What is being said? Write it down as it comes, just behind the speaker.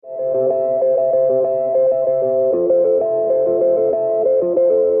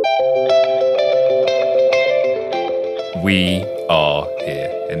We are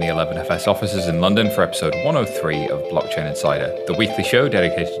here in the 11FS offices in London for episode 103 of Blockchain Insider, the weekly show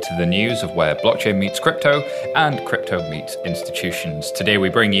dedicated to the news of where blockchain meets crypto and crypto meets institutions. Today we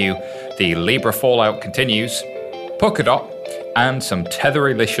bring you the Libra fallout continues, Polkadot, and some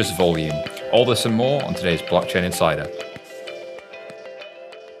Tetherylicious volume. All this and more on today's Blockchain Insider.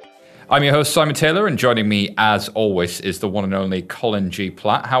 I'm your host, Simon Taylor, and joining me, as always, is the one and only Colin G.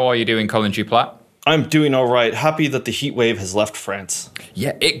 Platt. How are you doing, Colin G. Platt? I'm doing all right. Happy that the heat wave has left France.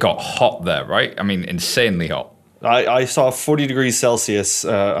 Yeah, it got hot there, right? I mean, insanely hot. I saw 40 degrees Celsius.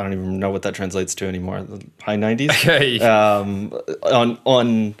 I don't even know what that translates to anymore. High 90s? Okay.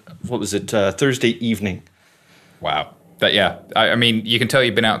 On what was it, Thursday evening. Wow. But yeah, I mean, you can tell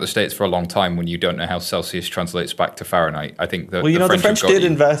you've been out of the States for a long time when you don't know how Celsius translates back to Fahrenheit. I think the French did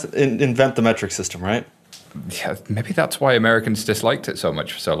invent the metric system, right? Yeah, maybe that's why Americans disliked it so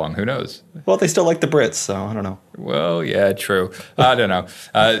much for so long. Who knows? Well, they still like the Brits, so I don't know. Well, yeah, true. I don't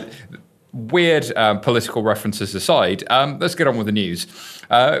know. Weird political references aside, let's get on with the news.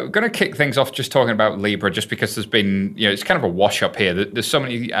 We're going to kick things off just talking about Libra, just because there's been, it's kind of a wash-up here. There's so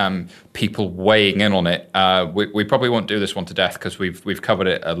many people weighing in on it. We probably won't do this one to death because we've covered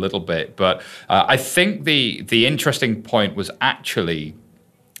it a little bit. But I think the interesting point was actually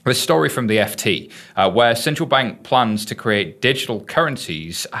the story from the FT, where central bank plans to create digital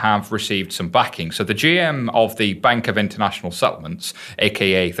currencies have received some backing. So the GM of the Bank of International Settlements,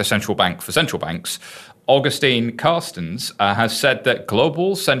 aka the central bank for central banks, Augustine Carstens, has said that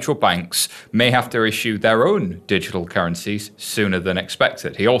global central banks may have to issue their own digital currencies sooner than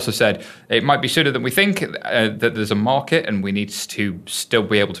expected. He also said it might be sooner than we think, that there's a market and we need to still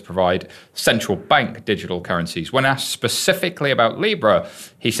be able to provide central bank digital currencies. When asked specifically about Libra,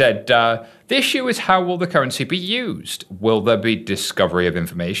 he said, the issue is, how will the currency be used? Will there be discovery of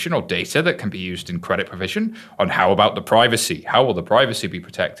information or data that can be used in credit provision? And how about the privacy? How will the privacy be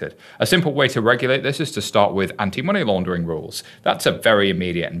protected? A simple way to regulate this is to start with anti-money laundering rules. That's a very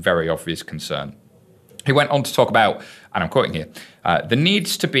immediate and very obvious concern. He went on to talk about, and I'm quoting here, there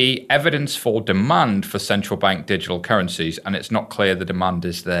needs to be evidence for demand for central bank digital currencies, and it's not clear the demand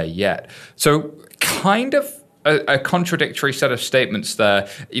is there yet. So kind of a contradictory set of statements there.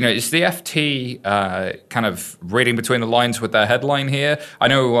 Is the FT kind of reading between the lines with their headline here? I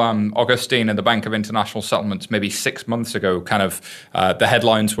know Augustine and the Bank of International Settlements maybe 6 months ago, kind of the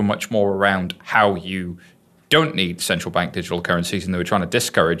headlines were much more around how you don't need central bank digital currencies, and they were trying to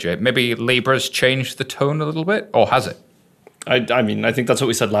discourage it. Maybe Libra's changed the tone a little bit, or has it? I mean, I think that's what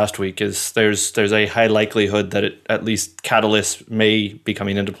we said last week, is there's a high likelihood that at least catalysts may be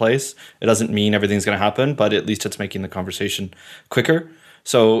coming into place. It doesn't mean everything's going to happen, but at least it's making the conversation quicker.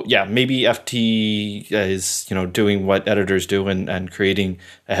 So yeah, maybe FT is, doing what editors do and creating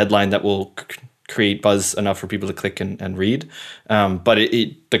a headline that will create buzz enough for people to click and read. But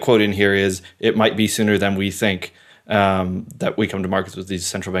the quote in here is, it might be sooner than we think that we come to markets with these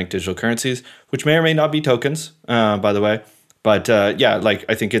central bank digital currencies, which may or may not be tokens, by the way. But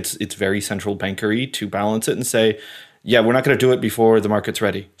I think it's very central bankery to balance it and say, yeah, we're not going to do it before the market's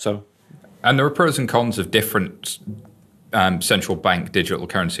ready. So, and there are pros and cons of different central bank digital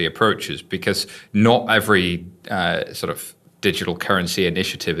currency approaches, because not every sort of digital currency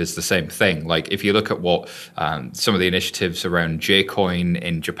initiative is the same thing. Like if you look at what some of the initiatives around Jcoin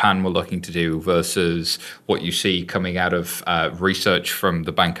in Japan were looking to do versus what you see coming out of research from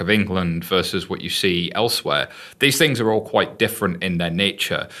the Bank of England versus what you see elsewhere, these things are all quite different in their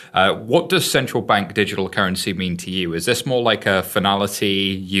nature. What does central bank digital currency mean to you? Is this more like a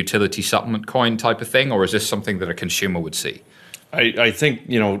finality utility supplement coin type of thing, or is this something that a consumer would see? I think,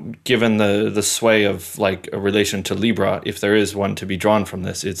 given the sway of like a relation to Libra, if there is one to be drawn from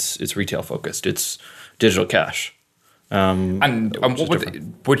this, it's retail focused. It's digital cash. And what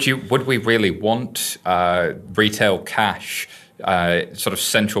would we really want retail cash, sort of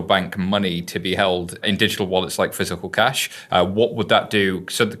central bank money, to be held in digital wallets like physical cash? What would that do?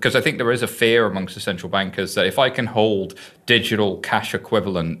 So, because I think there is a fear amongst the central bankers that if I can hold digital cash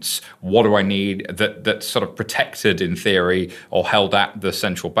equivalents, what do I need that's sort of protected in theory or held at the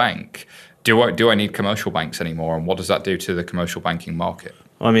central bank? Do I need commercial banks anymore? And what does that do to the commercial banking market?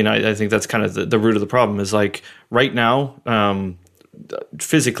 Well, I mean, I think that's kind of the root of the problem is, like, right now,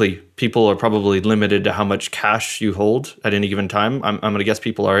 physically, people are probably limited to how much cash you hold at any given time. I'm going to guess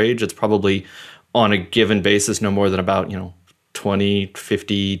people our age, it's probably on a given basis no more than about, $20,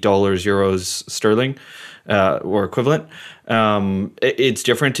 $50, euros, sterling, or equivalent. It's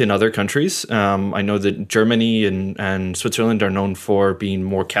different in other countries. I know that Germany and Switzerland are known for being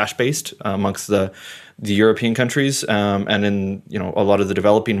more cash-based amongst the European countries, and in a lot of the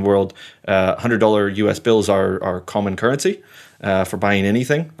developing world, $100 US bills are common currency for buying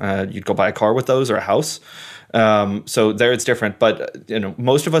anything. You'd go buy a car with those or a house. So there it's different, but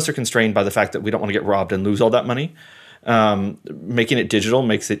most of us are constrained by the fact that we don't want to get robbed and lose all that money. Making it digital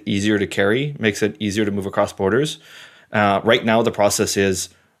makes it easier to carry, makes it easier to move across borders. Right now, the process is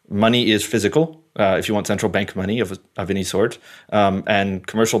money is physical. If you want central bank money of any sort, and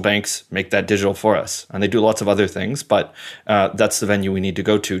commercial banks make that digital for us, and they do lots of other things, but that's the venue we need to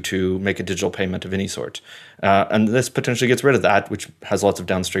go to make a digital payment of any sort. And this potentially gets rid of that, which has lots of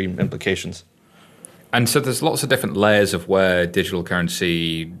downstream implications. And so there's lots of different layers of where digital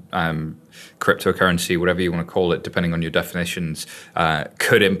currency, cryptocurrency, whatever you want to call it, depending on your definitions,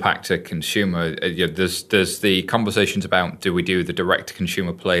 could impact a consumer. There's the conversations about, do we do the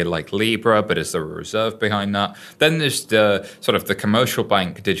direct-to-consumer play like Libra, but is there a reserve behind that? Then there's the sort of the commercial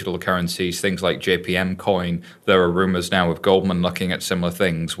bank digital currencies, things like JPM Coin. There are rumors now of Goldman looking at similar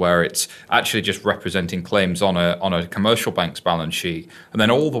things where it's actually just representing claims on a commercial bank's balance sheet, and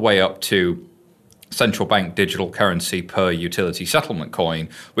then all the way up to central bank digital currency per utility settlement coin,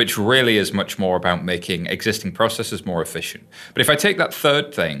 which really is much more about making existing processes more efficient. But if I take that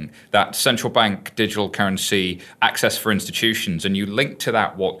third thing, that central bank digital currency access for institutions, and you link to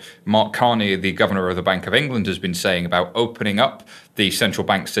that what Mark Carney, the governor of the Bank of England, has been saying about opening up the central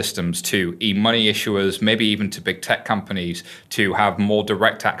bank systems to e-money issuers, maybe even to big tech companies, to have more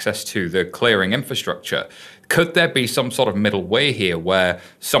direct access to the clearing infrastructure. Could there be some sort of middle way here where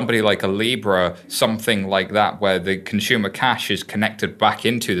somebody like a Libra, something like that, where the consumer cash is connected back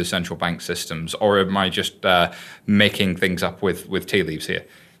into the central bank systems? Or am I just making things up with tea leaves here?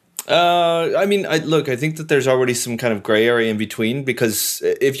 I think that there's already some kind of gray area in between, because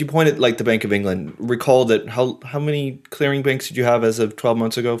if you point at like the Bank of England, recall that how many clearing banks did you have as of 12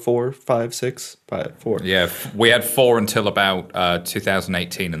 months ago? 4, 5, 6, 5, 4? Yeah, we had 4 until about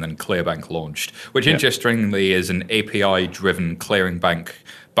 2018, and then ClearBank launched, which interestingly is an API-driven clearing bank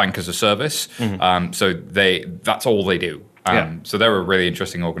as a service. Mm-hmm. So that's all they do. So they're a really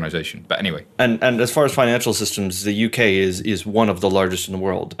interesting organization. But anyway. And as far as financial systems, the UK is one of the largest in the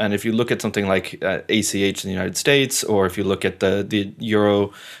world. And if you look at something like ACH in the United States, or if you look at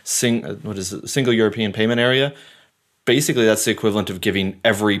the single European payment area, basically that's the equivalent of giving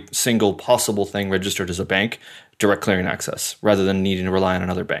every single possible thing registered as a bank direct clearing access, rather than needing to rely on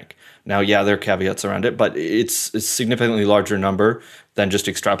another bank. Now, there are caveats around it, but it's a significantly larger number than just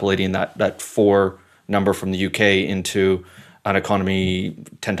extrapolating that 4 number from the UK into an economy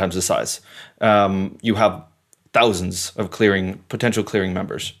 10 times the size. You have thousands of potential clearing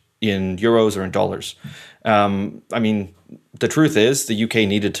members in euros or in dollars. The truth is the UK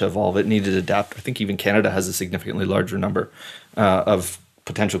needed to evolve. It needed to adapt. I think even Canada has a significantly larger number of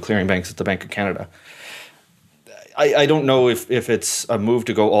potential clearing banks at the Bank of Canada. I don't know if it's a move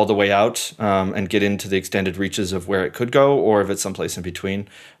to go all the way out and get into the extended reaches of where it could go, or if it's someplace in between.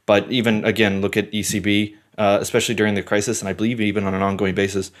 But even, again, look at ECB, especially during the crisis, and I believe even on an ongoing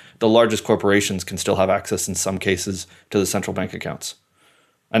basis, the largest corporations can still have access in some cases to the central bank accounts.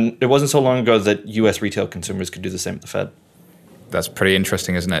 And it wasn't so long ago that U.S. retail consumers could do the same at the Fed. That's pretty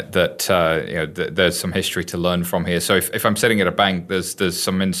interesting, isn't it? That there's some history to learn from here. So if I'm sitting at a bank, there's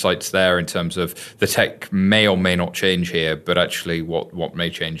some insights there in terms of the tech may or may not change here, but actually what may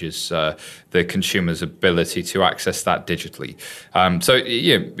change is the consumer's ability to access that digitally.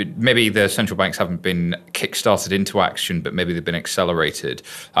 Maybe the central banks haven't been kickstarted into action, but maybe they've been accelerated.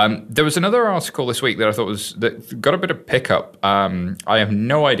 There was another article this week that I thought that got a bit of pickup. I have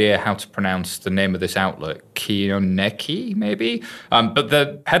no idea how to pronounce the name of this outlet, Kioneki, maybe. But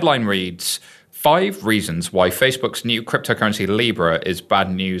the headline reads, 5 reasons why Facebook's new cryptocurrency Libra is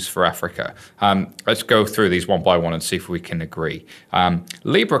bad news for Africa. Let's go through these one by one and see if we can agree.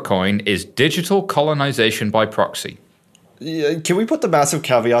 Libra coin is digital colonization by proxy. Can we put the massive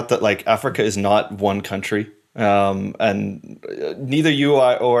caveat that Africa is not one country? And neither you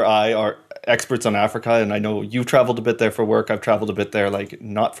or I are experts on Africa, and I know you've traveled a bit there for work. I've traveled a bit there,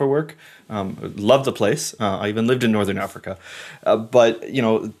 not for work. Love the place. I even lived in Northern Africa. But,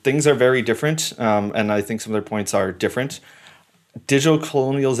 things are very different, and I think some of their points are different. Digital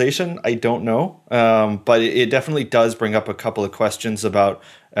colonialization, I don't know, but it definitely does bring up a couple of questions about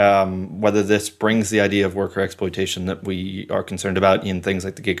whether this brings the idea of worker exploitation that we are concerned about in things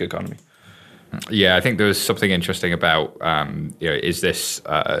like the gig economy. Yeah, I think there was something interesting about, is this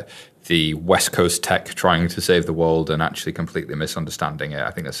the West Coast tech trying to save the world and actually completely misunderstanding it?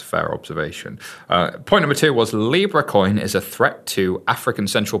 I think that's a fair observation. Point number 2 was Libra coin is a threat to African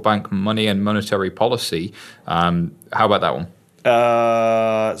central bank money and monetary policy. How about that one?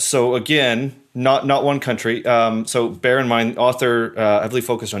 So again, not one country. So bear in mind, author heavily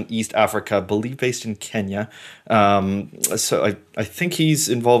focused on East Africa, believe based in Kenya. So I think he's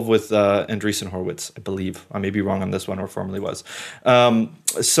involved with Andreessen Horowitz, I believe. I may be wrong on this one, or formerly was.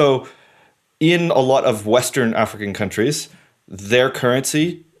 So in a lot of Western African countries, their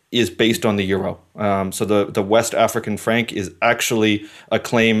currency is based on the euro. So the West African franc is actually a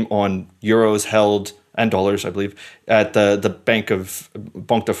claim on euros held and dollars, I believe, at the Banque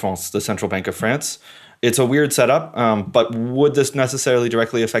de France, the Central Bank of France. It's a weird setup, but would this necessarily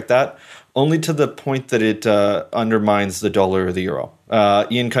directly affect that? Only to the point that it undermines the dollar or the euro.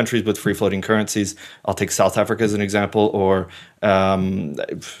 In countries with free-floating currencies, I'll take South Africa as an example, or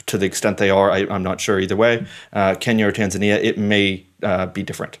to the extent they are, I'm not sure either way, Kenya or Tanzania, it may be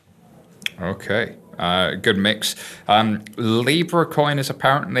different. Okay. Good mix. Libra coin is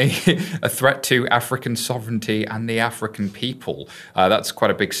apparently a threat to African sovereignty and the African people. That's quite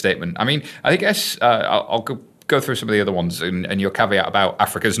a big statement. I mean, I guess I'll go through some of the other ones, and your caveat about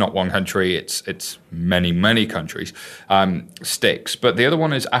Africa's not one country, it's many, many countries, sticks. But the other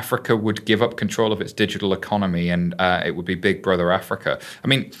one is Africa would give up control of its digital economy, and it would be Big Brother Africa. I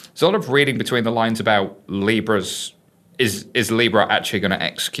mean, there's a lot of reading between the lines about Libra's. Is Libra actually going to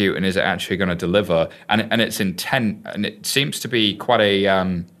execute, and is it actually going to deliver? And its intent, and it seems to be quite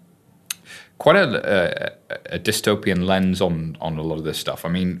a dystopian lens on a lot of this stuff. I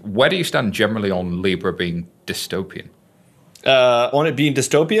mean, where do you stand generally on Libra being dystopian? On it being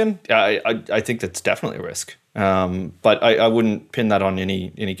dystopian, I think that's definitely a risk. But I wouldn't pin that on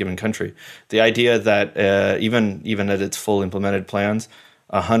any given country. The idea that even at its full implemented plans,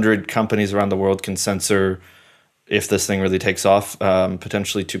 100 companies around the world can censor, if this thing really takes off,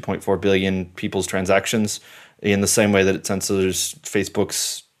 potentially 2.4 billion people's transactions in the same way that it censors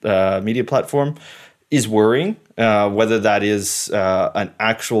Facebook's media platform, is worrying. Whether that is an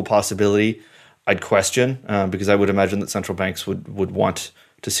actual possibility, I'd question, because I would imagine that central banks would want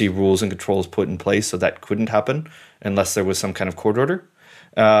to see rules and controls put in place so that couldn't happen unless there was some kind of court order.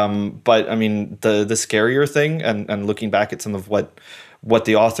 But I mean, the scarier thing, and looking back at some of what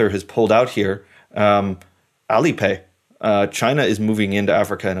the author has pulled out here, Alipay. China is moving into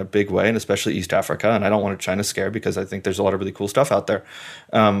Africa in a big way, and especially East Africa. And I don't want a China scare, because I think there's a lot of really cool stuff out there.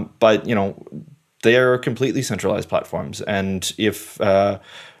 But they are completely centralized platforms, and if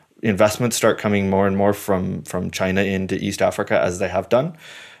investments start coming more and more from China into East Africa, as they have done,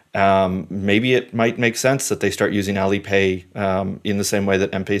 maybe it might make sense that they start using Alipay in the same way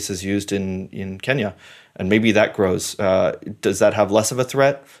that M-Pesa is used in Kenya, and maybe that grows. Does that have less of a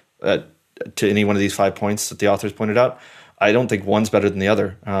threat to any one of these 5 points that the authors pointed out? I don't think one's better than the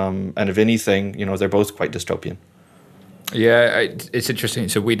other. And if anything, they're both quite dystopian. Yeah, it's interesting.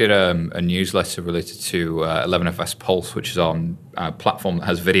 So we did a newsletter related to 11FS Pulse, which is on a platform that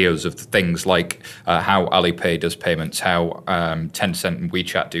has videos of things like how Alipay does payments, how Tencent and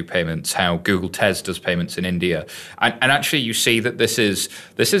WeChat do payments, how Google Tez does payments in India. And actually you see that this is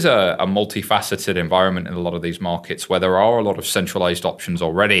a multifaceted environment in a lot of these markets where there are a lot of centralized options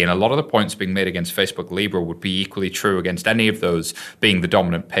already. And a lot of the points being made against Facebook Libra would be equally true against any of those being the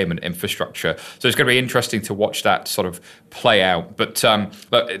dominant payment infrastructure. So it's going to be interesting to watch that sort of play out. But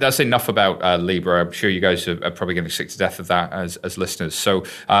look, that's enough about Libra. I'm sure you guys are probably going to be sick to death of that as listeners. So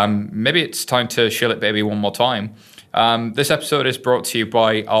maybe it's time to shill it baby one more time. This episode is brought to you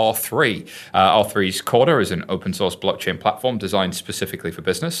by R3. R3's Corda is an open source blockchain platform designed specifically for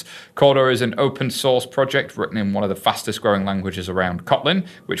business. Corda is an open source project written in one of the fastest growing languages around, Kotlin,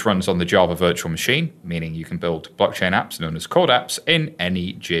 which runs on the Java virtual machine, meaning you can build blockchain apps known as Corda apps in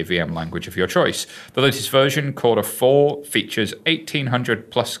any JVM language of your choice. The latest version, Corda 4, features 1,800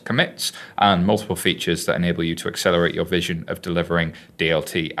 plus commits and multiple features that enable you to accelerate your vision of delivering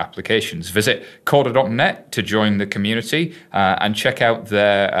DLT applications. Visit corda.net to join the community and check out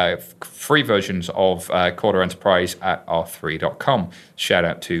their free versions of Corda Enterprise at r3.com. Shout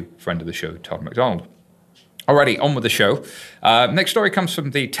out to friend of the show, Todd McDonald. Alrighty, on with the show. Next story comes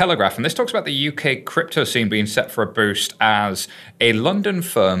from The Telegraph, and this talks about the UK crypto scene being set for a boost as a London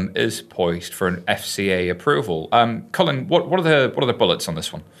firm is poised for an FCA approval. Colin, what are the bullets on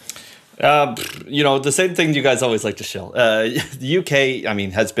this one? The same thing you guys always like to shill. The UK,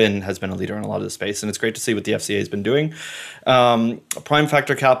 has been a leader in a lot of the space, and it's great to see what the FCA has been doing. Prime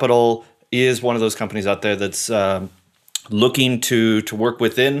Factor Capital is one of those companies out there that's looking to work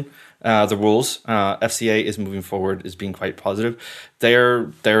within the rules. FCA is moving forward, is being quite positive.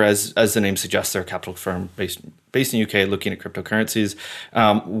 They're as the name suggests, they're a capital firm based in the UK, looking at cryptocurrencies,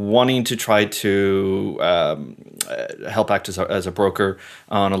 wanting to try to help act as a broker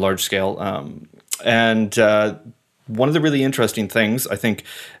on a large scale. And one of the really interesting things I think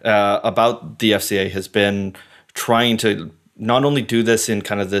about the FCA has been trying to not only do this in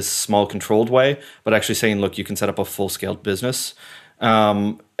kind of this small controlled way, but actually saying, look, you can set up a full-scale business.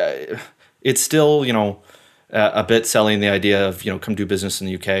 It's still, a bit selling the idea of, come do business in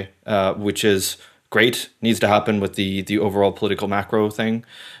the UK, which is great, needs to happen with the overall political macro thing.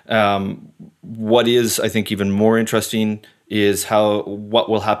 What is, I think, even more interesting is what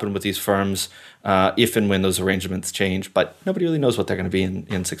will happen with these firms if and when those arrangements change. But nobody really knows what they're going to be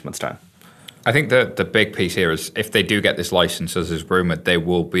in 6 months' time. I think the big piece here is if they do get this license, as is rumored, they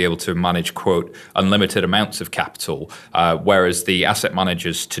will be able to manage, quote, unlimited amounts of capital, whereas the asset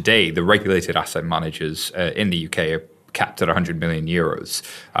managers today, the regulated asset managers in the UK are capped at 100 million euros.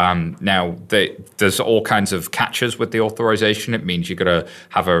 Now, there's all kinds of catches with the authorization. It means you've got to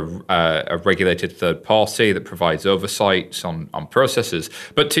have a regulated third party that provides oversight on processes.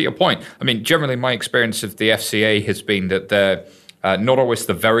 But to your point, I mean, generally my experience of the FCA has been that they're not always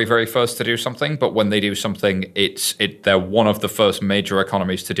the very, very first to do something, but when they do something, they're one of the first major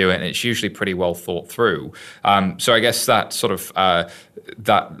economies to do it, and it's usually pretty well thought through. So I guess that sort of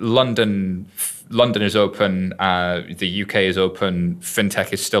that London is open, the UK is open,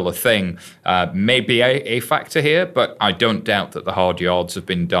 fintech is still a thing, may be a factor here, but I don't doubt that the hard yards have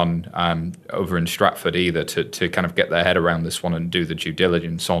been done over in Stratford either to kind of get their head around this one and do the due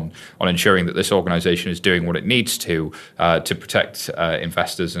diligence on ensuring that this organisation is doing what it needs to protect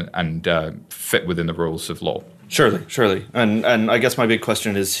investors and fit within the rules of law. Surely. And I guess my big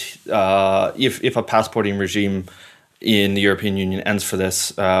question is if a passporting regime in the European Union ends for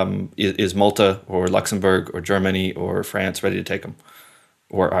this, is Malta or Luxembourg or Germany or France ready to take them?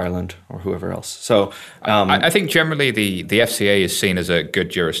 Or Ireland or whoever else. So I think generally the FCA is seen as a good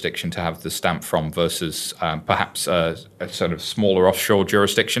jurisdiction to have the stamp from versus perhaps a sort of smaller offshore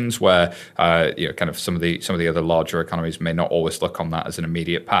jurisdictions where kind of some of the other larger economies may not always look on that as an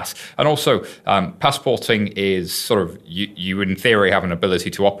immediate pass. And also passporting is sort of you in theory have an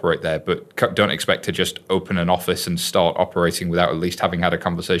ability to operate there, but don't expect to just open an office and start operating without at least having had a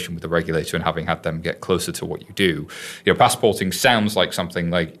conversation with the regulator and having had them get closer to what you do. Passporting sounds like something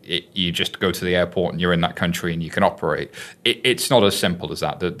like you just go to the airport and you're in that country and you can operate. It's not as simple as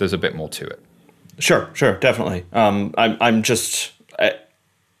that. There's a bit more to it. Sure, definitely. I'm just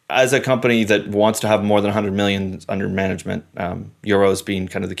as a company that wants to have more than 100 million under management, euros being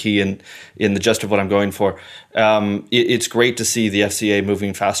kind of the key in the gist of what I'm going for. It's great to see the FCA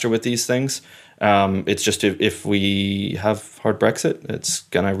moving faster with these things. It's just if we have hard Brexit, it's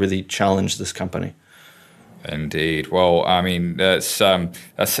going to really challenge this company. Indeed. Well, I mean, that's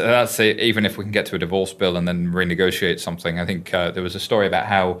it. Even if we can get to a divorce bill and then renegotiate something, I think there was a story about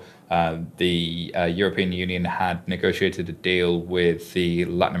how the European Union had negotiated a deal with the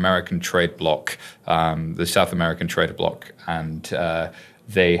Latin American trade bloc, the South American trade bloc, and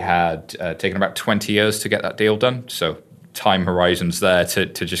they had taken about 20 years to get that deal done. So time horizons there to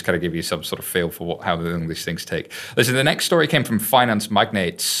just kind of give you some sort of feel for how long these things take. Listen, the next story came from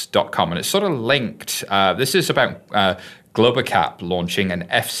financemagnates.com, and it's sort of linked. This is about Globacap launching an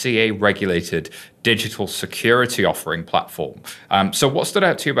FCA-regulated digital security offering platform. So what stood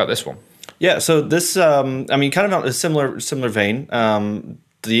out to you about this one? Yeah, so this, kind of on a similar vein,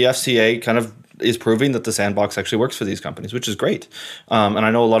 the FCA kind of is proving that the sandbox actually works for these companies, which is great. And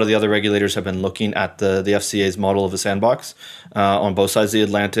I know a lot of the other regulators have been looking at the FCA's model of a sandbox on both sides of the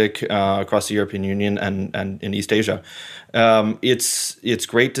Atlantic, across the European Union and in East Asia. It's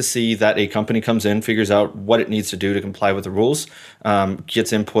great to see that a company comes in, figures out what it needs to do to comply with the rules,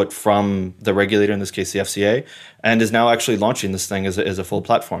 gets input from the regulator, in this case the FCA, and is now actually launching this thing as a full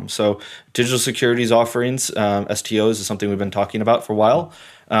platform. So digital securities offerings, STOs, is something we've been talking about for a while.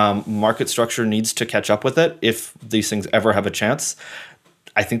 Market structure needs to catch up with it if these things ever have a chance.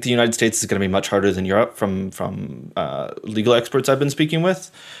 I think the United States is going to be much harder than Europe from legal experts I've been speaking with.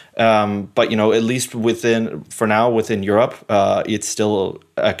 But, at least within Europe, it's still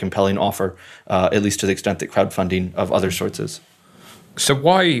a compelling offer, at least to the extent that crowdfunding of other sorts is. So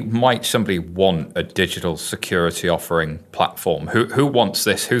why might somebody want a digital security offering platform? Who wants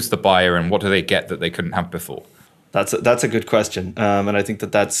this? Who's the buyer, and what do they get that they couldn't have before? That's a good question, and I think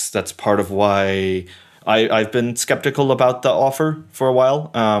that's part of why I've been skeptical about the offer for a while.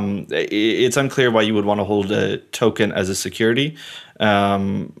 It's unclear why you would want to hold a token as a security.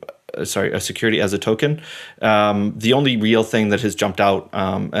 a security as a token. The only real thing that has jumped out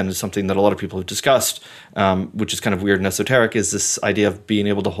and is something that a lot of people have discussed, which is kind of weird and esoteric, is this idea of being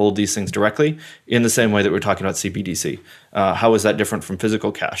able to hold these things directly in the same way that we're talking about CBDC. How is that different from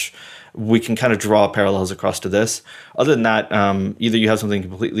physical cash? We can kind of draw parallels across to this. Other than that, either you have something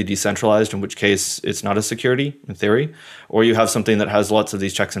completely decentralized, in which case it's not a security in theory, or you have something that has lots of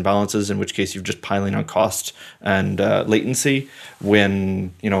these checks and balances, in which case you're just piling on cost and latency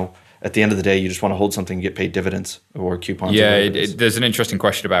when, at the end of the day, you just want to hold something and get paid dividends or coupons. Yeah, there's an interesting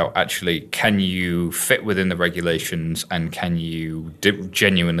question about actually, can you fit within the regulations and can you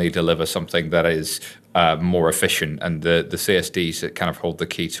genuinely deliver something that is more efficient? And the CSDs that kind of hold the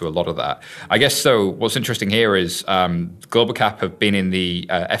key to a lot of that. I guess so. What's interesting here is GlobalCap have been in the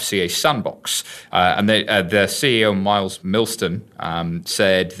FCA sandbox, and their CEO Miles Milston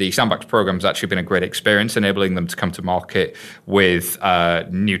said the sandbox program has actually been a great experience, enabling them to come to market with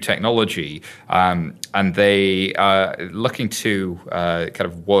new technology, and they are looking to kind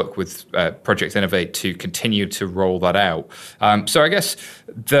of work with Project Innovate to continue to roll that out. So I guess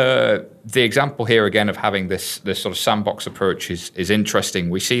the example here again of having this sort of sandbox approach is interesting.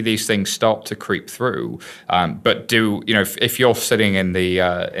 We see these things start to creep through, but if you're sitting in the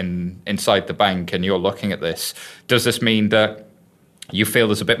inside the bank and you're looking at this, does this mean that you feel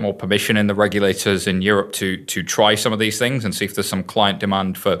there's a bit more permission in the regulators in Europe to try some of these things and see if there's some client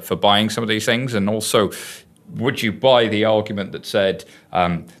demand for buying some of these things? And also, would you buy the argument that said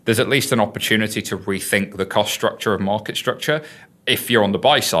there's at least an opportunity to rethink the cost structure of market structure if you're on the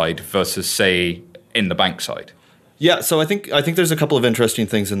buy side versus, say, in the bank side? Yeah, so I think there's a couple of interesting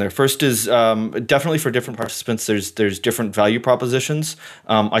things in there. First is definitely for different participants, there's different value propositions.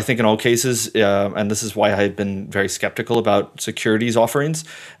 I think in all cases, and this is why I've been very skeptical about securities offerings,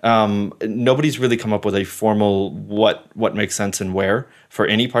 nobody's really come up with a formal what makes sense and where for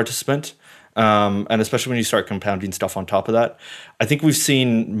any participant. And especially when you start compounding stuff on top of that, I think we've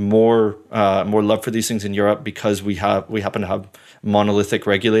seen more love for these things in Europe because we happen to have monolithic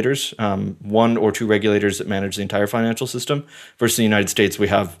regulators, one or two regulators that manage the entire financial system. Versus the United States, we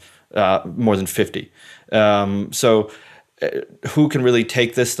have more than 50. So who can really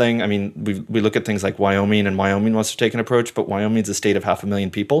take this thing? I mean, we look at things like Wyoming, and Wyoming wants to take an approach, but Wyoming's a state of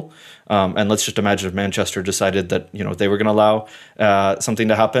 500,000 people. And let's just imagine if Manchester decided that they were going to allow something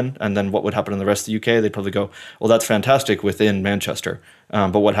to happen, and then what would happen in the rest of the UK? They'd probably go, well, that's fantastic within Manchester,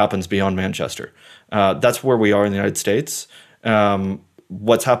 but what happens beyond Manchester? That's where we are in the United States.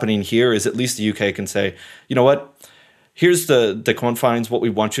 What's happening here is at least the UK can say, you know what? Here's the confines, what we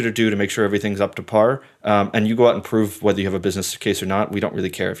want you to do to make sure everything's up to par, and you go out and prove whether you have a business case or not. We don't really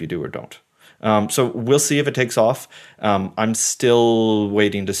care if you do or don't. So we'll see if it takes off. I'm still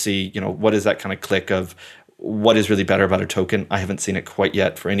waiting to see, what is that kind of click of what is really better about a token. I haven't seen it quite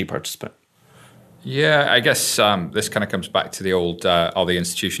yet for any participant. Yeah, I guess this kind of comes back to the old, are the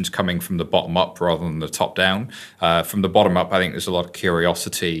institutions coming from the bottom up rather than the top down? From the bottom up, I think there's a lot of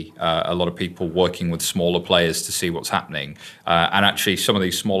curiosity, a lot of people working with smaller players to see what's happening. And actually, some of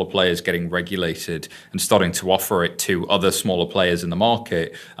these smaller players getting regulated and starting to offer it to other smaller players in the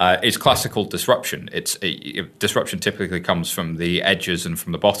market is classical disruption. Disruption typically comes from the edges and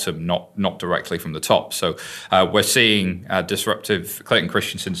from the bottom, not directly from the top. So we're seeing Clayton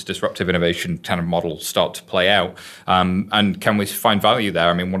Christensen's disruptive innovation kind of model start to play out, and can we find value there?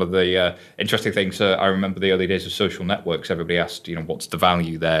 I mean, one of the interesting things I remember the early days of social networks, everybody asked, what's the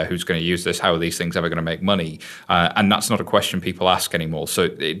value there? Who's going to use this? How are these things ever going to make money? And that's not a question people ask anymore. So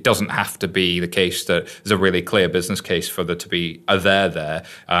it doesn't have to be the case that there's a really clear business case for there to be a there,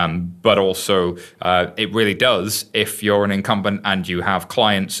 but also it really does if you're an incumbent and you have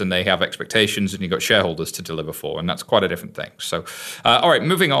clients and they have expectations and you've got shareholders to deliver for, and that's quite a different thing. So, all right,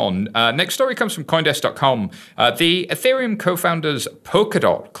 moving on. Next story comes from CoinDesk.com. The Ethereum co-founders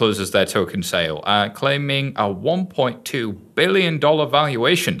Polkadot closes their token sale, claiming a $1.2 billion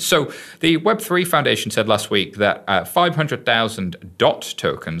valuation. So the Web3 Foundation said last week that 500,000 DOT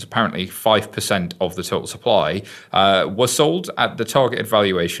tokens, apparently 5% of the total supply, were sold at the targeted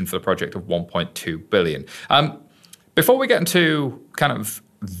valuation for the project of $1.2 billion. Before we get into kind of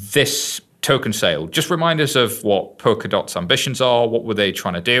this token sale, just remind us of what Polkadot's ambitions are, what were they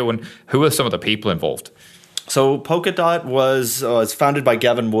trying to do, and who are some of the people involved? So Polkadot was founded by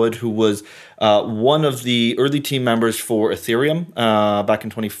Gavin Wood, who was one of the early team members for Ethereum back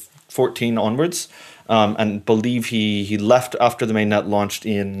in 2014 onwards. And believe he left after the mainnet launched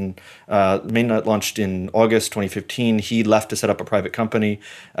in August 2015. He left to set up a private company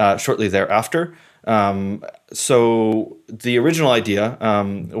shortly thereafter. So the original idea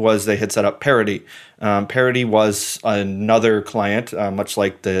was they had set up Parity. Parity was another client, much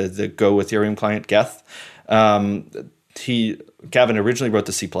like the Go Ethereum client Geth. Gavin originally wrote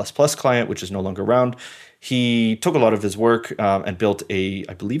the C++ client, which is no longer around. He took a lot of his work and built I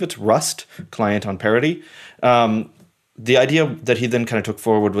believe it's Rust client on Parity. The idea that he then kind of took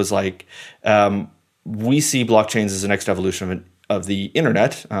forward was like, we see blockchains as the next evolution of the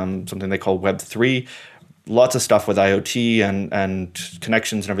internet, something they call Web3. Lots of stuff with IoT and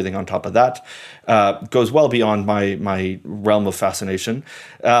connections and everything on top of that. Goes well beyond my realm of fascination.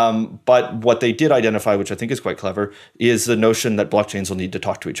 But what they did identify, which I think is quite clever, is the notion that blockchains will need to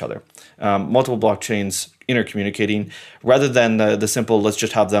talk to each other. Multiple blockchains intercommunicating, rather than the simple, let's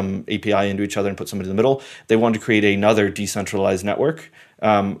just have them API into each other and put somebody in the middle. They want to create another decentralized network.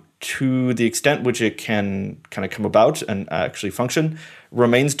 To the extent which it can kind of come about and actually function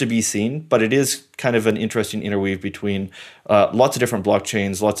remains to be seen, but it is kind of an interesting interweave between lots of different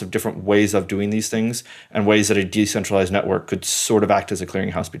blockchains, lots of different ways of doing these things, and ways that a decentralized network could sort of act as a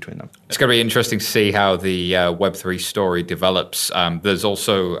clearinghouse between them. It's going to be interesting to see how the Web3 story develops. There's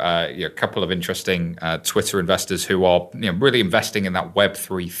also a couple of interesting Twitter investors who are really investing in that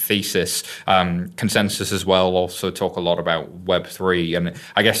Web3 thesis. Consensus as well also talk a lot about Web3, and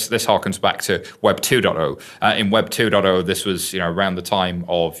I guess this harkens back to Web 2.0. In Web 2.0, this was around the time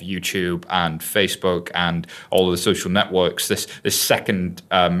of YouTube and Facebook and all of the social networks. This second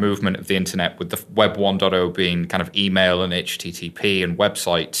movement of the internet, with the Web 1.0 being kind of email and HTTP and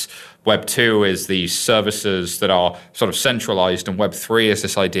websites. Web 2 is these services that are sort of centralized, and Web 3 is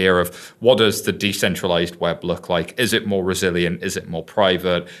this idea of what does the decentralized web look like? Is it more resilient? Is it more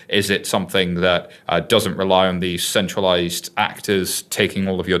private? Is it something that doesn't rely on these centralized actors taking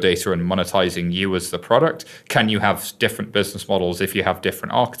all of your data and monetizing you as the product? Can you have different business models if you have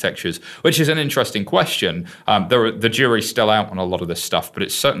different architectures? Which is an interesting question. The jury's still out on a lot of this stuff, but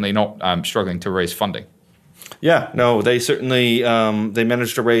it's certainly not struggling to raise funding. Yeah, no, they certainly they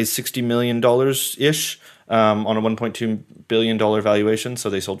managed to raise $60 million ish on a $1.2 billion valuation. So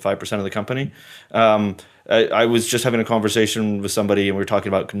they sold 5% of the company. I was just having a conversation with somebody, and we were talking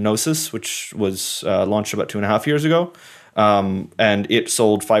about Gnosis, which was launched about 2.5 years ago. And it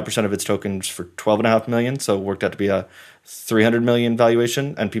sold 5% of its tokens for $12.5 million. So it worked out to be a $300 million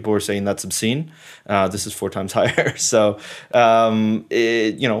valuation, and people were saying that's obscene. This is 4 times higher. So, maybe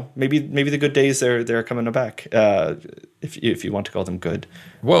the good days they're coming back. If you want to call them good.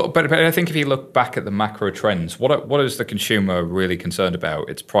 Well, but I think if you look back at the macro trends, what is the consumer really concerned about?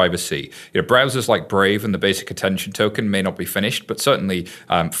 It's privacy. Browsers like Brave and the basic attention token may not be finished, but certainly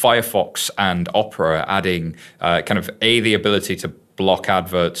Firefox and Opera are adding kind of the ability to block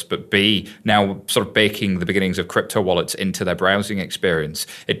adverts, but B, now sort of baking the beginnings of crypto wallets into their browsing experience.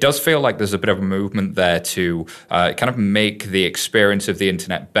 It does feel like there's a bit of a movement there to kind of make the experience of the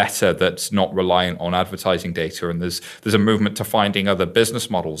internet better that's not reliant on advertising data. And there's a movement to finding other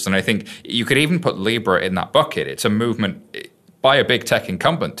business models. And I think you could even put Libra in that bucket. It's a movement by a big tech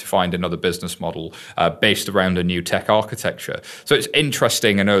incumbent to find another business model based around a new tech architecture. So it's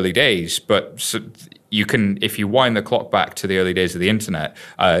interesting in early days, but you can, if you wind the clock back to the early days of the internet,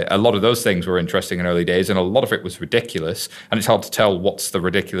 a lot of those things were interesting in early days, and a lot of it was ridiculous. And it's hard to tell what's the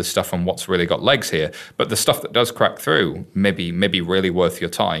ridiculous stuff and what's really got legs here. But the stuff that does crack through, maybe really worth your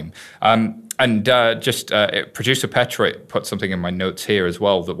time. And producer Petra put something in my notes here as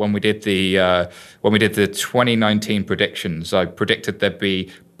well, that when we did the 2019 predictions, I predicted there'd be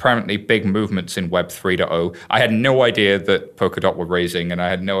apparently big movements in Web 3.0. I had no idea that Polkadot were raising, and I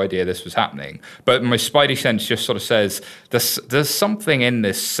had no idea this was happening. But my spidey sense just sort of says there's something in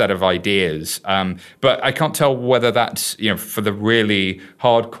this set of ideas. But I can't tell whether that's for the really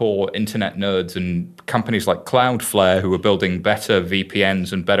hardcore internet nerds and companies like Cloudflare who are building better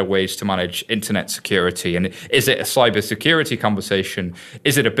VPNs and better ways to manage internet security. And is it a cybersecurity conversation?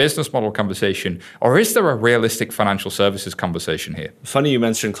 Is it a business model conversation? Or is there a realistic financial services conversation here? Funny you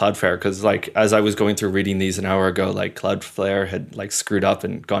mentioned Cloudflare, because as I was going through reading these an hour ago, Cloudflare had screwed up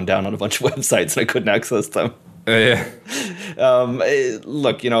and gone down on a bunch of websites, and I couldn't access them. Yeah.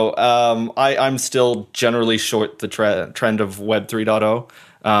 Look, I'm still generally short the trend of Web 3.0.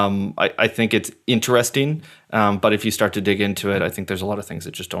 I think it's interesting, but if you start to dig into it, I think there's a lot of things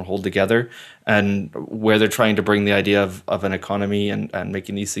that just don't hold together. And where they're trying to bring the idea of an economy and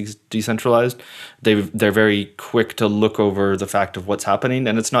making these things decentralized, they're very quick to look over the fact of what's happening.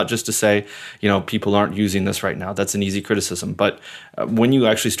 And it's not just to say, people aren't using this right now. That's an easy criticism. But when you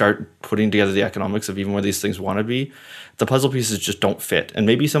actually start putting together the economics of even where these things want to be, the puzzle pieces just don't fit. And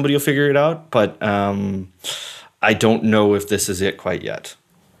maybe somebody will figure it out, but I don't know if this is it quite yet.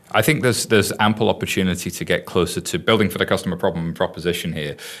 I think there's ample opportunity to get closer to building for the customer problem and proposition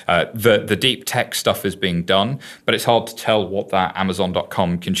here. The deep tech stuff is being done, but it's hard to tell what that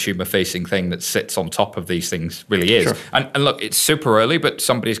Amazon.com consumer-facing thing that sits on top of these things really is. Sure. And look, it's super early, but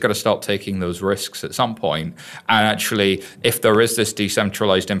somebody's got to start taking those risks at some point. And actually, if there is this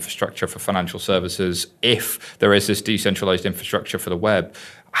decentralized infrastructure for financial services, if there is this decentralized infrastructure for the web,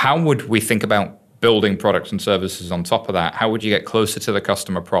 how would we think about building products and services on top of that? How would you get closer to the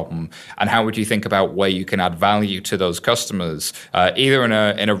customer problem? And how would you think about where you can add value to those customers, either in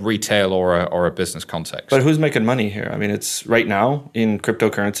a retail or a business context? But who's making money here? I mean, it's right now in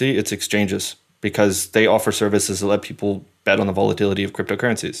cryptocurrency, it's exchanges, because they offer services that let people bet on the volatility of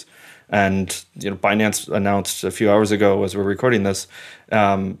cryptocurrencies. And Binance announced a few hours ago, as we're recording this,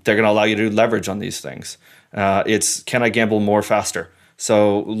 they're going to allow you to do leverage on these things. It's, can I gamble more faster?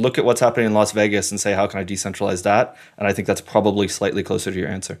 So look at what's happening in Las Vegas and say, how can I decentralize that? And I think that's probably slightly closer to your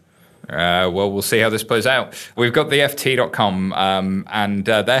answer. Well, we'll see how this plays out. We've got the FT.com, and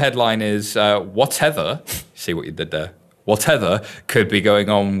their headline is, what tether, see what you did there, what tether could be going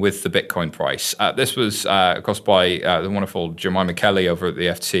on with the Bitcoin price. This was, of course, by the wonderful Jemima Kelly over at the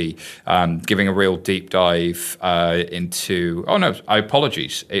FT, giving a real deep dive into... Oh, no,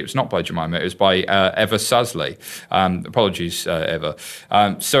 apologies. It was not by Jemima. It was by Eva Sasley. Apologies, Eva.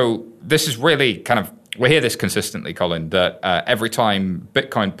 So this is really kind of... We hear this consistently, Colin, that every time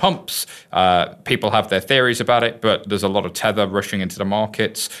Bitcoin pumps, people have their theories about it, but there's a lot of tether rushing into the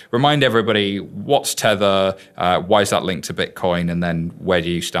markets. Remind everybody, what's tether? Why is that linked to Bitcoin? And then where do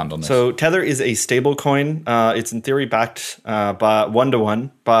you stand on this? So tether is a stable coin. It's in theory backed by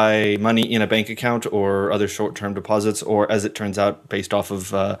one-to-one by money in a bank account or other short-term deposits, or as it turns out, based off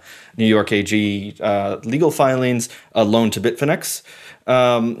of New York AG legal filings, a loan to Bitfinex.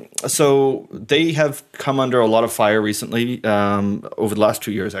 So they have come under a lot of fire recently, over the last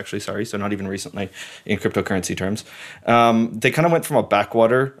 2 years, actually, so not even recently in cryptocurrency terms. They kind of went from a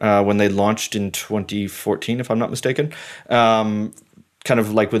backwater when they launched in 2014, if I'm not mistaken, kind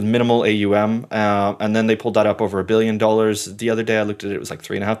of like with minimal AUM, and then they pulled that up over $1 billion. The other day I looked at it, it was like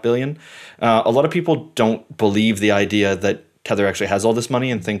 $3.5 billion. A lot of people don't believe the idea that Tether actually has all this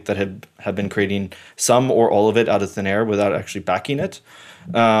money and think that have been creating some or all of it out of thin air without actually backing it.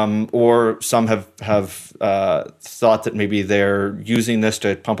 Or some have thought that maybe they're using this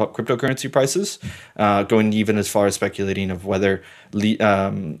to pump up cryptocurrency prices, going even as far as speculating of whether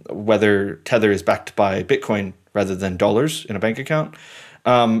Tether is backed by Bitcoin rather than dollars in a bank account.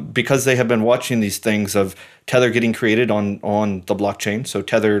 Because they have been watching these things of Tether getting created on the blockchain. So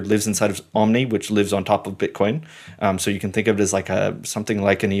Tether lives inside of Omni, which lives on top of Bitcoin. So you can think of it as like something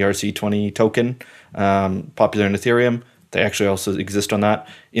like an ERC20 token, popular in Ethereum. They actually also exist on that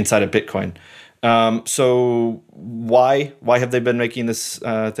inside of Bitcoin. So why have they been making this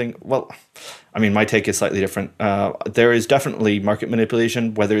thing? Well, I mean, my take is slightly different. There is definitely market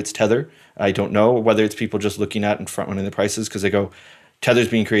manipulation, whether it's Tether, I don't know, whether it's people just looking at and front running the prices because they go, Tether's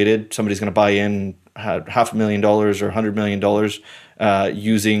being created, somebody's going to buy in $500,000 or $100 million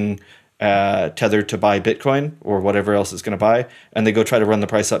using Tether to buy Bitcoin or whatever else it's going to buy, and they go try to run the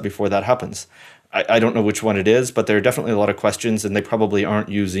price up before that happens. I don't know which one it is, but there are definitely a lot of questions, and they probably aren't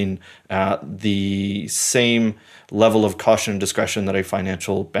using the same level of caution and discretion that a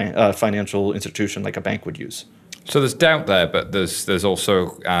financial institution like a bank would use. So there's doubt there, but there's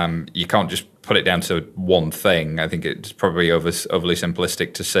also you can't just put it down to one thing. I think it's probably overly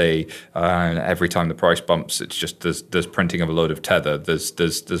simplistic to say every time the price bumps, it's just there's printing of a load of Tether.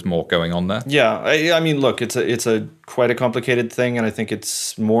 There's more going on there. Yeah, I mean, look, it's a quite a complicated thing, and I think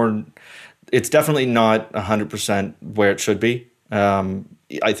it's more. It's definitely not 100% where it should be.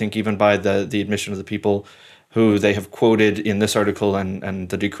 I think even by the admission of the people who they have quoted in this article and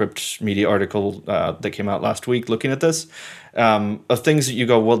the Decrypt Media article that came out last week looking at this, of things that you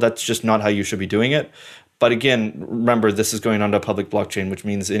go, well, that's just not how you should be doing it. But again, remember, this is going onto a public blockchain, which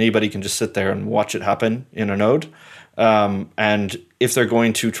means anybody can just sit there and watch it happen in a node. And if they're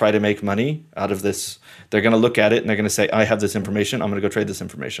going to try to make money out of this, they're going to look at it and they're going to say, I have this information, I'm going to go trade this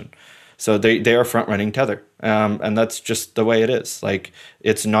information. So they are front running Tether. And that's just the way it is. Like,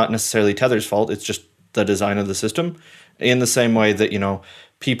 it's not necessarily Tether's fault. It's just the design of the system. In the same way that,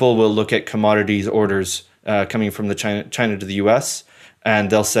 people will look at commodities orders coming from the China to the US, and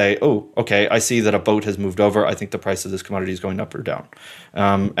they'll say, oh, okay, I see that a boat has moved over. I think the price of this commodity is going up or down.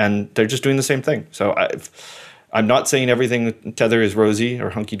 And they're just doing the same thing. So I'm not saying everything Tether is rosy or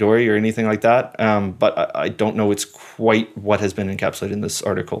hunky-dory or anything like that, but I don't know it's quite what has been encapsulated in this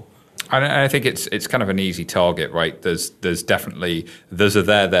article. And I think it's kind of an easy target, right? There's definitely there's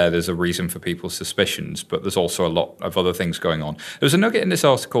a reason for people's suspicions, but there's also a lot of other things going on. There was a nugget in this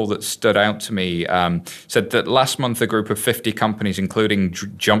article that stood out to me. Said that last month a group of 50 companies, including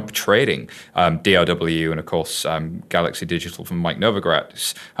Jump Trading, DRW, and of course Galaxy Digital from Mike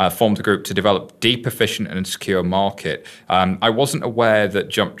Novogratz, formed a group to develop deep, efficient, and secure market. I wasn't aware that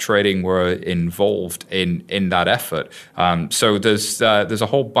Jump Trading were involved in that effort. So there's a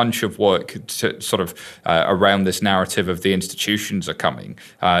whole bunch of work to sort of around this narrative of the institutions are coming.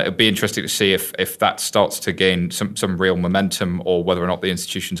 It'd be interesting to see if that starts to gain some real momentum, or whether or not the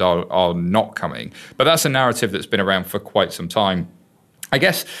institutions are not coming. But that's a narrative that's been around for quite some time. I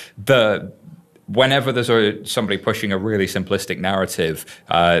guess whenever there's somebody pushing a really simplistic narrative,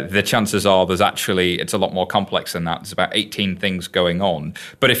 the chances are it's a lot more complex than that. There's about 18 things going on.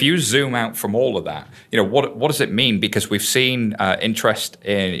 But if you zoom out from all of that, what does it mean? Because we've seen interest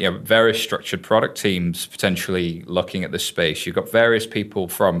in various structured product teams potentially looking at this space. You've got various people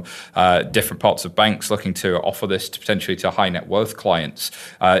from different parts of banks looking to offer this potentially to high net worth clients.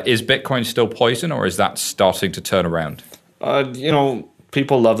 Is Bitcoin still poison, or is that starting to turn around?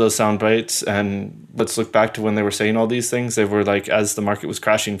 People love those sound bites, and let's look back to when they were saying all these things. They were like, as the market was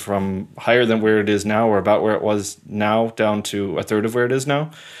crashing from higher than where it is now, or about where it was now, down to a third of where it is now.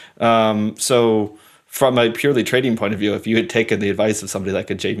 So from a purely trading point of view, if you had taken the advice of somebody like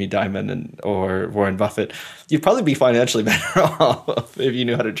a Jamie Dimon or Warren Buffett, you'd probably be financially better off if you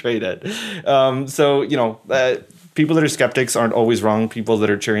knew how to trade it. People that are skeptics aren't always wrong. People that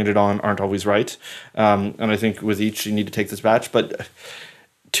are cheering it on aren't always right. And I think with each, you need to take this batch. But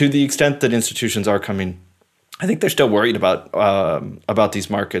to the extent that institutions are coming, I think they're still worried about these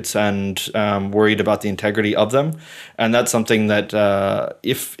markets and worried about the integrity of them. And that's something that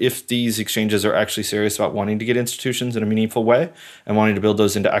if these exchanges are actually serious about wanting to get institutions in a meaningful way and wanting to build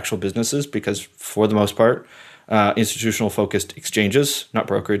those into actual businesses, because for the most part, institutional focused exchanges, not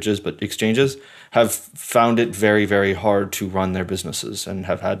brokerages, but exchanges, have found it very, very hard to run their businesses and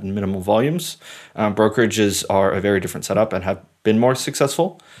have had minimal volumes. Brokerages are a very different setup and have been more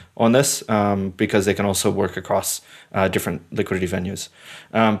successful on this because they can also work across different liquidity venues.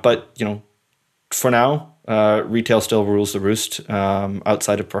 But for now, retail still rules the roost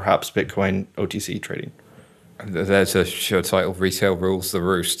outside of perhaps Bitcoin OTC trading. There's a show title, Retail Rules the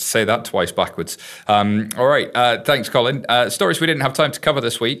Roost. Say that twice backwards. All right. Thanks, Colin. Stories we didn't have time to cover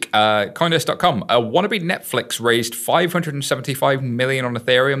this week. Coindesk.com. A wannabe Netflix raised $575 million on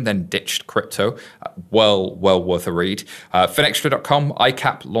Ethereum, then ditched crypto. Well worth a read. Finextra.com.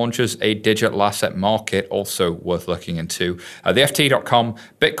 ICAP launches a digital asset market, also worth looking into. The FT.com.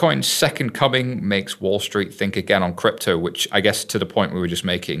 Bitcoin's second coming makes Wall Street think again on crypto, which I guess to the point we were just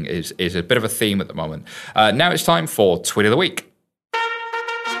making is a bit of a theme at the moment. Now it's time for Tweet of the Week.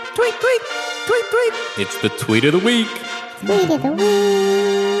 Tweet, tweet, tweet, tweet. It's the Tweet of the Week. Tweet of the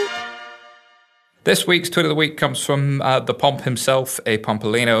Week. This week's Tweet of the Week comes from the Pomp himself, A.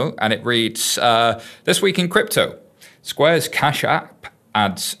 Pompolino, and it reads, This week in crypto, Square's Cash App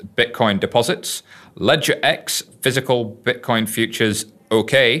adds Bitcoin deposits, Ledger X physical Bitcoin futures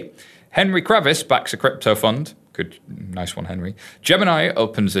okay, Henry Kravis backs a crypto fund, good, nice one, Henry, Gemini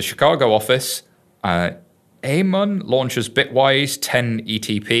opens a Chicago office, Amon launches Bitwise 10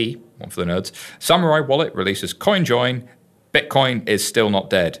 ETP, one for the nerds. Samurai Wallet releases CoinJoin. Bitcoin is still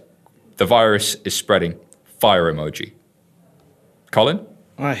not dead. The virus is spreading. Fire emoji. Colin?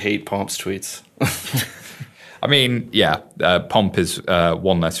 I hate Pomp's tweets. I mean, yeah, Pomp is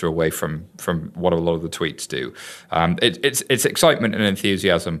one letter away from what a lot of the tweets do. It's excitement and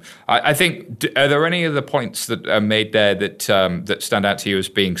enthusiasm. I think, are there any other points that are made there that stand out to you as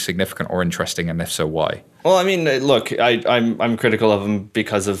being significant or interesting, and if so, why? Well, I mean, look, I'm critical of him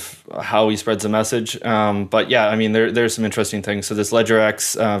because of how he spreads the message. But yeah, I mean, there's some interesting things. So this Ledger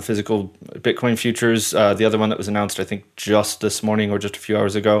X physical Bitcoin futures, the other one that was announced, I think, just this morning or just a few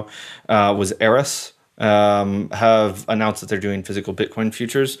hours ago, was Eris. Have announced that they're doing physical Bitcoin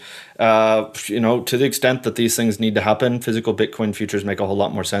futures. To the extent that these things need to happen, physical Bitcoin futures make a whole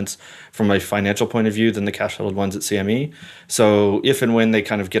lot more sense from a financial point of view than the cash-settled ones at CME. So if and when they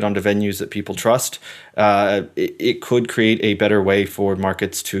kind of get onto venues that people trust, it could create a better way for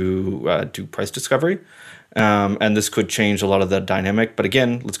markets to do price discovery. And this could change a lot of the dynamic. But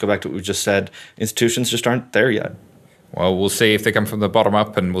again, let's go back to what we just said. Institutions just aren't there yet. Well, we'll see if they come from the bottom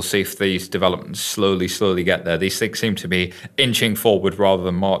up, and we'll see if these developments slowly get there. These things seem to be inching forward rather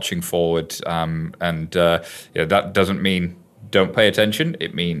than marching forward, that doesn't mean don't pay attention.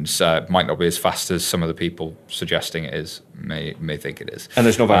 It means it might not be as fast as some of the people suggesting it is may think it is. And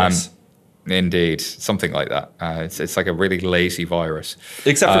there's no virus. Indeed, something like that. It's like a really lazy virus.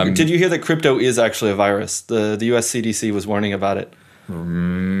 Except for, did you hear that crypto is actually a virus? The US CDC was warning about it.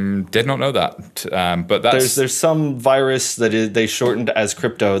 Did not know that, but there's some virus that they shortened as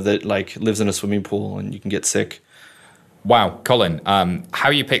crypto that like lives in a swimming pool and you can get sick. Wow, Colin, how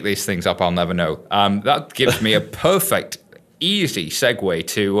you pick these things up, I'll never know. That gives me a perfect, easy segue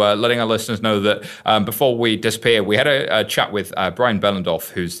to letting our listeners know that before we disappear, we had a chat with Brian Behlendorf,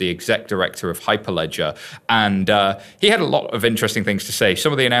 who's the exec director of Hyperledger, and he had a lot of interesting things to say.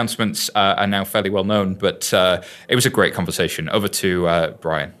 Some of the announcements are now fairly well known, but it was a great conversation. Over to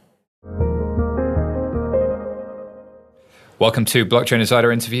Brian. Welcome to Blockchain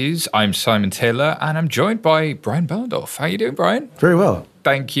Insider Interviews. I'm Simon Taylor, and I'm joined by Brian Behlendorf. How are you doing, Brian? Very well.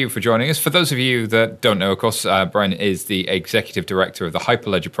 Thank you for joining us. For those of you that don't know, of course, Brian is the executive director of the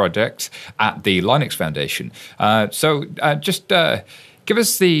Hyperledger project at the Linux Foundation. So give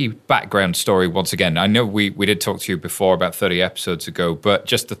us the background story once again. I know we did talk to you before about 30 episodes ago, but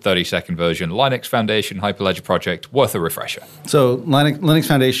just the 30-second version. Linux Foundation, Hyperledger project, worth a refresher. So Linux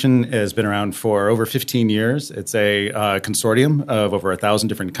Foundation has been around for over 15 years. It's a consortium of over 1,000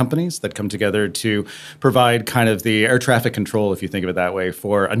 different companies that come together to provide kind of the air traffic control, if you think of it that way,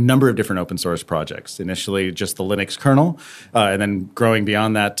 for a number of different open source projects. Initially, just the Linux kernel, and then growing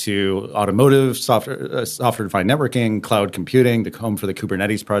beyond that to automotive, software-defined networking, cloud computing, the home for the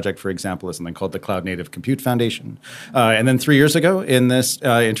Kubernetes project, for example, is something called the Cloud Native Compute Foundation. And then 3 years ago, in this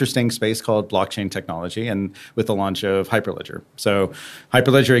interesting space called blockchain technology, and with the launch of Hyperledger. So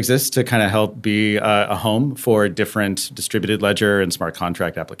Hyperledger exists to kind of help be a home for different distributed ledger and smart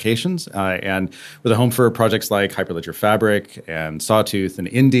contract applications, and with a home for projects like Hyperledger Fabric and Sawtooth and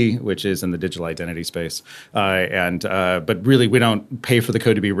Indy, which is in the digital identity space. But really, we don't pay for the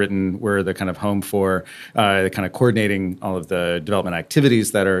code to be written. We're the kind of home for the kind of coordinating all of the development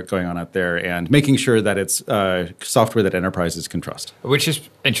activities that are going on out there and making sure that it's software that enterprises can trust. Which is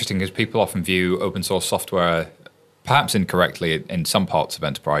interesting because people often view open source software, perhaps incorrectly in some parts of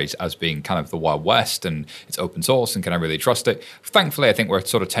enterprise, as being kind of the Wild West and it's open source and can I really trust it? Thankfully, I think we're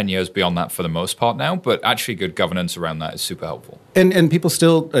sort of 10 years beyond that for the most part now, but actually good governance around that is super helpful. And people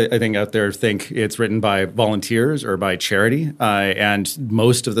still, I think, out there think it's written by volunteers or by charity. And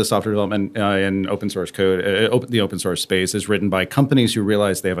most of the software development in open source code, the open source space, is written by companies who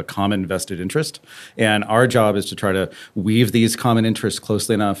realize they have a common vested interest. And our job is to try to weave these common interests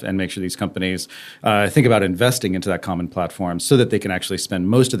closely enough and make sure these companies think about investing into that common platform so that they can actually spend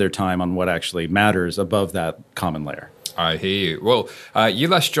most of their time on what actually matters above that common layer. I hear you. Well, you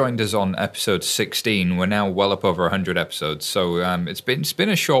last joined us on episode 16. We're now well up over 100 episodes, so it's been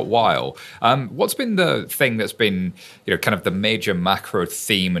a short while. What's been the thing that's been, kind of the major macro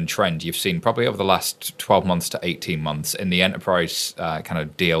theme and trend you've seen probably over the last 12 months to 18 months in the enterprise kind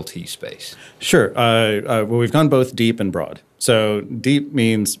of DLT space? Sure. Well, we've gone both deep and broad. So deep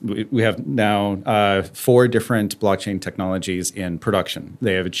means we have now 4 different blockchain technologies in production.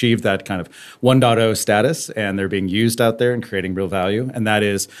 They have achieved that kind of 1.0 status, and they're being used out there and creating real value. And that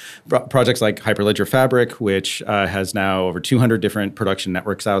is projects like Hyperledger Fabric, which has now over 200 different production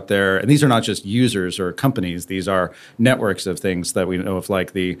networks out there. And these are not just users or companies. These are networks of things that we know of,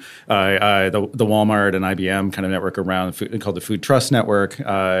 like the Walmart and IBM kind of network around called the Food Trust Network,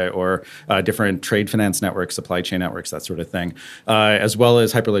 or different trade finance networks, supply chain networks, that sort of thing. As well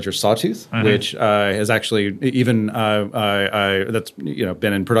as Hyperledger Sawtooth, which has actually even that's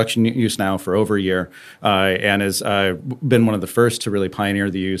been in production use now for over a year, and has been one of the first to really pioneer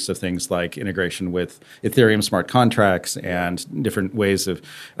the use of things like integration with Ethereum smart contracts and different ways of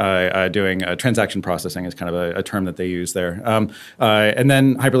doing transaction processing is kind of a term that they use there. And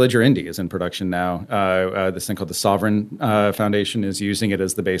then Hyperledger Indy is in production now. This thing called the Sovereign Foundation is using it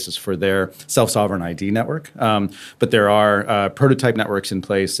as the basis for their self-sovereign ID network. But there are prototype networks in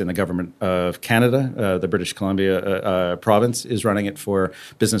place in the government of Canada. The British Columbia province is running it for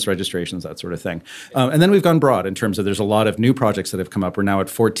business registrations, that sort of thing. And then we've gone broad in terms of there's a lot of new projects that have come up. We're now at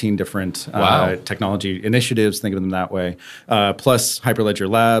 14 different technology initiatives, think of them that way, plus Hyperledger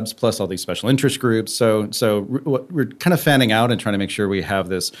Labs, plus all these special interest groups. So we're kind of fanning out and trying to make sure we have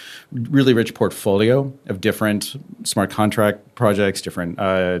this really rich portfolio of different smart contract projects, different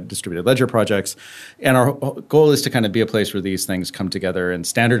distributed ledger projects. And our goal is to kind of be a place where these things come together and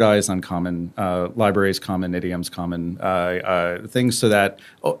standardize on common libraries, common idioms, common things, so that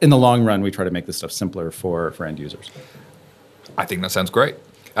in the long run we try to make this stuff simpler for end users. I think that sounds great.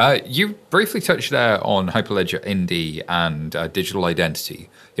 You briefly touched there on Hyperledger Indy and digital identity.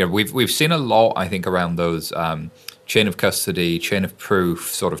 We've seen a lot, I think, around those chain of custody, chain of proof,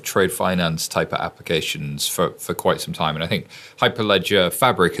 sort of trade finance type of applications for quite some time. And I think Hyperledger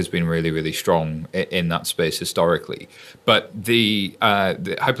Fabric has been really, really strong in that space historically. But the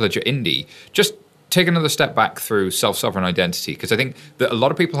Hyperledger Indy just take another step back through self-sovereign identity, because I think that a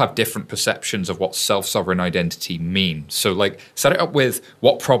lot of people have different perceptions of what self-sovereign identity means. So set it up with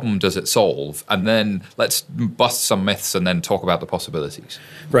what problem does it solve, and then let's bust some myths and then talk about the possibilities.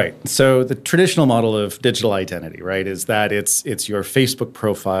 Right. So the traditional model of digital identity, right, is that it's your Facebook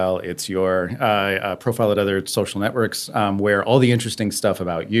profile, it's your profile at other social networks, where all the interesting stuff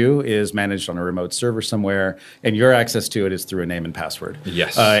about you is managed on a remote server somewhere, and your access to it is through a name and password.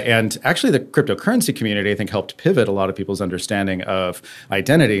 Yes. And actually the cryptocurrency community, I think, helped pivot a lot of people's understanding of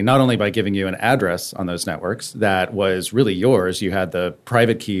identity, not only by giving you an address on those networks that was really yours, you had the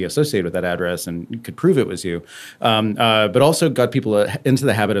private key associated with that address and you could prove it was you, but also got people into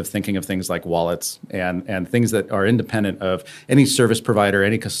the habit of thinking of things like wallets and things that are independent of any service provider,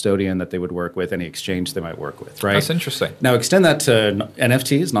 any custodian that they would work with, any exchange they might work with, right? That's interesting. Now extend that to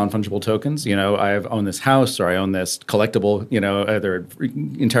NFTs, non-fungible tokens. I own this house or I own this collectible, either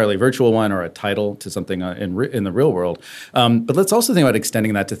entirely virtual one or a title to something in the real world. But let's also think about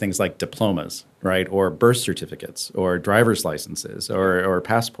extending that to things like diplomas, right? Or birth certificates or driver's licenses or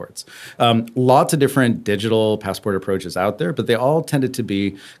passports. Lots of different digital passport approaches out there, but they all tended to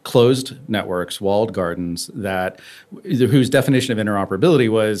be closed networks, walled gardens whose definition of interoperability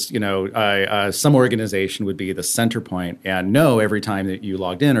was, some organization would be the center point and know every time that you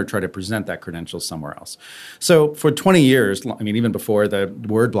logged in or try to present that credential somewhere else. So for 20 years, even before the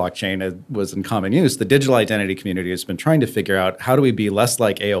word blockchain was in common use, the digital identity community has been trying to figure out how do we be less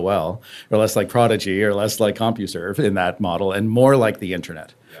like AOL or less like Prodigy or less like CompuServe in that model and more like the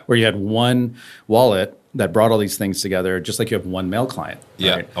internet, where you had one wallet that brought all these things together, just like you have one mail client.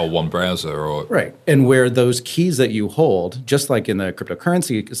 Yeah, right? or one browser. Right. And where those keys that you hold, just like in the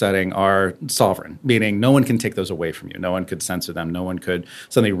cryptocurrency setting, are sovereign, meaning no one can take those away from you. No one could censor them. No one could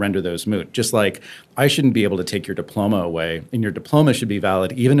suddenly render those moot. Just like I shouldn't be able to take your diploma away, and your diploma should be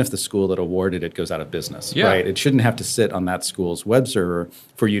valid even if the school that awarded it goes out of business. Yeah. Right? It shouldn't have to sit on that school's web server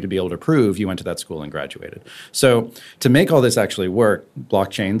for you to be able to prove you went to that school and graduated. So to make all this actually work,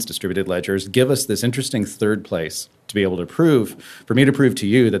 blockchains, distributed ledgers, give us this interesting third place to be able to for me to prove to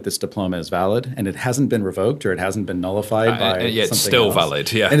you that this diploma is valid and it hasn't been revoked or it hasn't been nullified by something it's still else.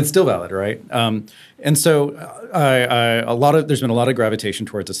 valid, yeah. And it's still valid, right? And so there's been a lot of gravitation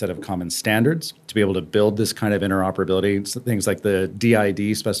towards a set of common standards to be able to build this kind of interoperability, so things like the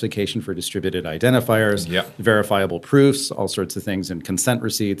DID specification for distributed identifiers, verifiable proofs, all sorts of things, and consent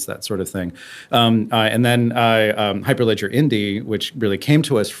receipts, that sort of thing. And then Hyperledger Indy, which really came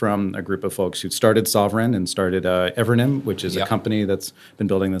to us from a group of folks who started Sovereign and started Evernym, which is a company that's been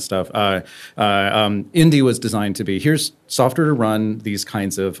building this stuff. Indy was designed to be, here's software to run these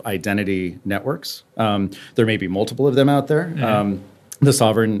kinds of identity networks. There may be multiple of them out there. Mm-hmm. The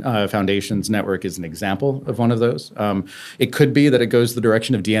Sovereign Foundation's network is an example of one of those. It could be that it goes the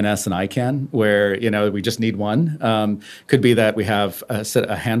direction of DNS and ICANN, where we just need one. Could be that we have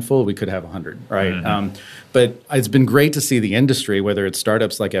a handful. We could have 100, right? Mm-hmm. But it's been great to see the industry, whether it's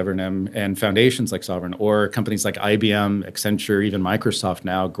startups like Evernym and foundations like Sovereign, or companies like IBM, Accenture, even Microsoft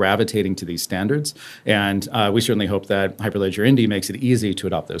now gravitating to these standards. And we certainly hope that Hyperledger Indy makes it easy to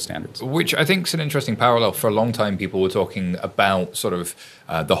adopt those standards. Which I think is an interesting parallel. For a long time, people were talking about sort of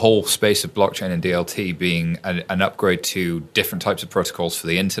the whole space of blockchain and DLT being an upgrade to different types of protocols for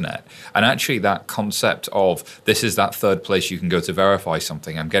the internet. And actually that concept of this is that third place you can go to verify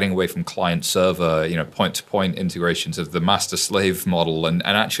something. I'm getting away from client-server, point-to-point integrations of the master-slave model and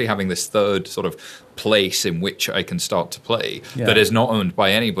actually having this third sort of place in which I can start to play that is not owned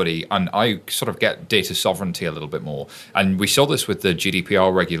by anybody. And I sort of get data sovereignty a little bit more. And we saw this with the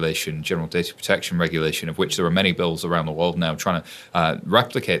GDPR regulation, General Data Protection Regulation, of which there are many bills around the world now trying to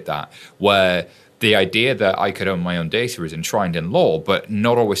replicate that, where the idea that I could own my own data is enshrined in law, but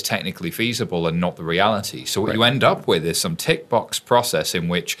not always technically feasible and not the reality. So what you end up with is some tick box process in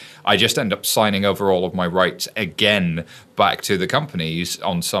which I just end up signing over all of my rights again back to the companies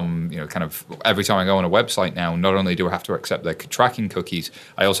on some, kind of every time I go on a website now, not only do I have to accept their tracking cookies,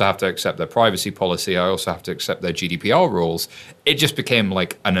 I also have to accept their privacy policy. I also have to accept their GDPR rules it just became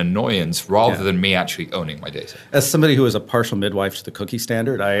like an annoyance rather than me actually owning my data. As somebody who is a partial midwife to the cookie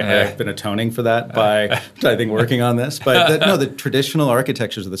standard, I've been atoning for that by, I think, working on this. But the traditional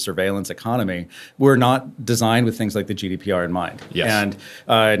architectures of the surveillance economy were not designed with things like the GDPR in mind. Yes.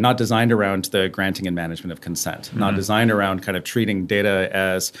 And not designed around the granting and management of consent, not designed around kind of treating data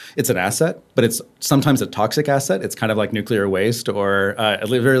as it's an asset, but it's sometimes a toxic asset. It's kind of like nuclear waste or at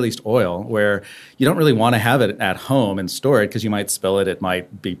the very least oil, where you don't really want to have it at home and store it because you might spill it. It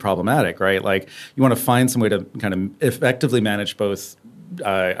might be problematic, right? Like you want to find some way to kind of effectively manage both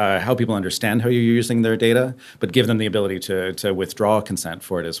how people understand how you're using their data, but give them the ability to withdraw consent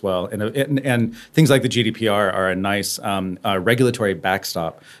for it as well. And things like the GDPR are a nice regulatory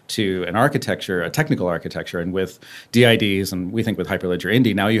backstop to an architecture, a technical architecture. And with DIDs, and we think with Hyperledger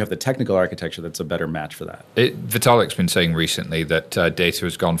Indy, now you have the technical architecture that's a better match for that. Vitalik's been saying recently that data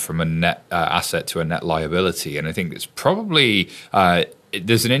has gone from a net asset to a net liability. And I think it's probably,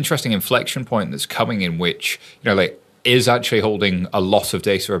 there's an interesting inflection point that's coming in which, is actually holding a lot of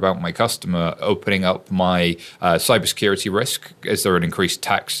data about my customer opening up my cybersecurity risk? Is there an increased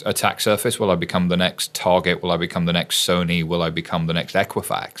attack surface? Will I become the next Target? Will I become the next Sony? Will I become the next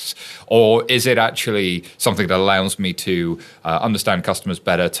Equifax? Or is it actually something that allows me to understand customers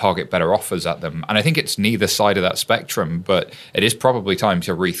better, target better offers at them? And I think it's neither side of that spectrum, but it is probably time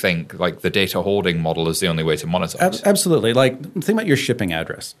to rethink like the data hoarding model is the only way to monetize. Absolutely. Like think about your shipping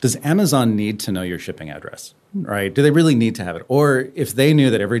address. Does Amazon need to know your shipping address? Right? Do they really need to have it? Or if they knew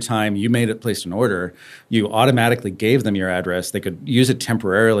that every time you placed an order, you automatically gave them your address, they could use it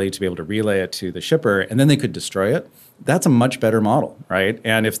temporarily to be able to relay it to the shipper, and then they could destroy it. That's a much better model, right?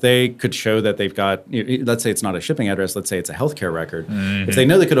 And if they could show that they've got, let's say it's not a shipping address, let's say it's a healthcare record. If they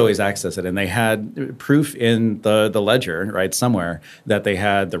know they could always access it and they had proof in the ledger, right, somewhere that they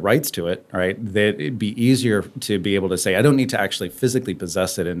had the rights to it, right, that it'd be easier to be able to say, I don't need to actually physically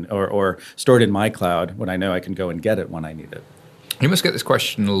possess it or store it in my cloud when I know I can go and get it when I need it. You must get this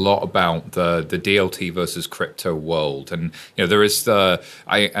question a lot about the DLT versus crypto world, and there is I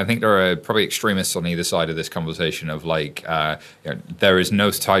think there are probably extremists on either side of this conversation of like there is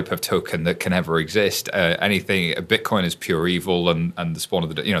no type of token that can ever exist. Anything Bitcoin is pure evil and the spawn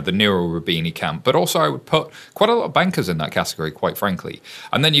of the Nero Rubini camp, but also I would put quite a lot of bankers in that category, quite frankly.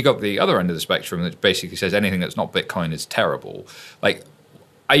 And then you got the other end of the spectrum that basically says anything that's not Bitcoin is terrible. Like,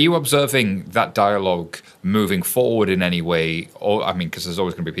 are you observing that dialogue moving forward in any way? Or because there's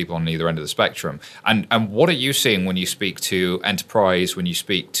always going to be people on either end of the spectrum. And what are you seeing when you speak to enterprise, when you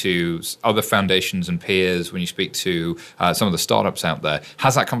speak to other foundations and peers, when you speak to some of the startups out there?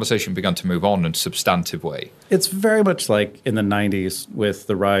 Has that conversation begun to move on in a substantive way? It's very much like in the 90s with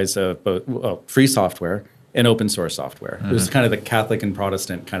the rise of both free software and open source software. It was kind of the Catholic and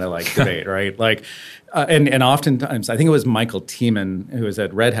Protestant kind of like debate, right? Like, and oftentimes, I think it was Michael Tiemann, who was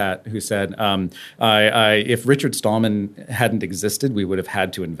at Red Hat, who said, if Richard Stallman hadn't existed, we would have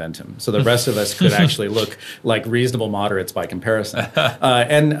had to invent him. So the rest of us could actually look like reasonable moderates by comparison.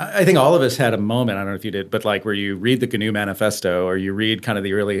 And I think all of us had a moment, I don't know if you did, but like where you read the GNU Manifesto or you read kind of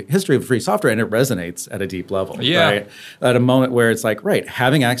the early history of free software and it resonates at a deep level, right? At a moment where it's like, right,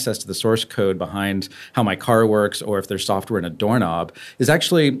 having access to the source code behind how my car works or if there's software in a doorknob is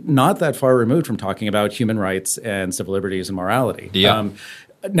actually not that far removed from talking about human rights and civil liberties and morality.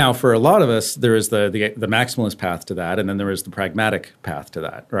 Now, for a lot of us, there is the maximalist path to that, and then there is the pragmatic path to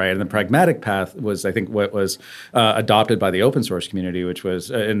that, right? And the pragmatic path was, I think, what was adopted by the open source community, which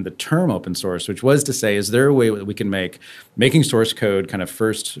was in the term open source, which was to say, is there a way that we can make making source code kind of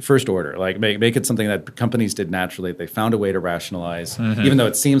first order, like make it something that companies did naturally, they found a way to rationalize, even though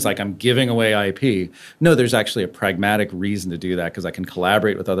it seems like I'm giving away IP. No, there's actually a pragmatic reason to do that because I can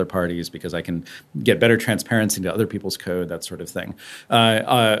collaborate with other parties, because I can get better transparency into other people's code, that sort of thing.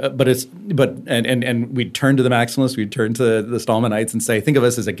 But we'd turn to the maximalists, we'd turn to the Stallmanites and say, think of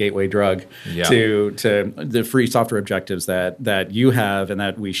us as a gateway drug to the free software objectives that you have and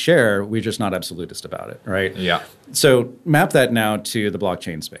that we share. We're just not absolutist about it, right? Yeah. So map that now to the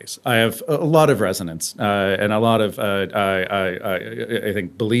blockchain space. I have a lot of resonance and a lot of, I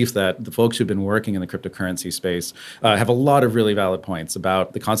think, belief that the folks who've been working in the cryptocurrency space have a lot of really valid points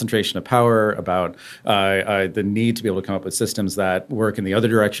about the concentration of power, about the need to be able to come up with systems that work in the other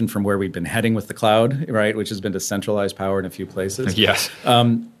direction from where we've been heading with the cloud, right, which has been to centralize power in a few places. Yes.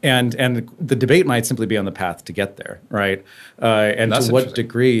 And the debate might simply be on the path to get there, right? And That's to what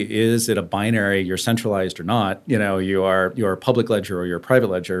degree is it a binary? You're centralized or not? You are a public ledger or you're a private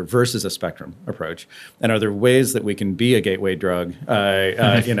ledger versus a spectrum approach. And are there ways that we can be a gateway drug,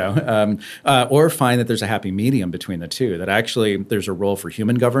 or find that there's a happy medium between the two? That actually there's a role for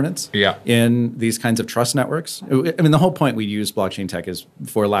human governance in these kinds of trust networks. I mean, the whole point we use blockchain tech is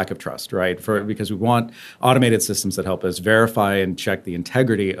for lack of trust, right? Because we want automated systems that help us verify and check the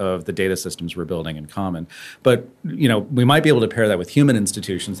integrity of the data systems we're building in common. But we might be able to pair that with human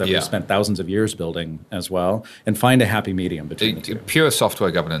institutions that we've spent thousands of years building as well, and find a happy medium between the two. Pure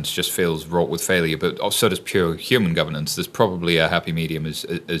software governance just feels wrought with failure, but so does pure human governance. There's probably a happy medium,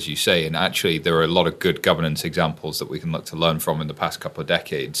 as you say, and actually there are a lot of good governance examples that we can look to learn from in the past couple of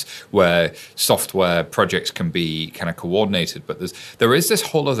decades, where software projects can be kind of coordinated. But there is this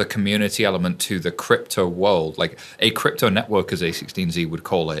whole other community element to the crypto world. Like a crypto network, as A16Z would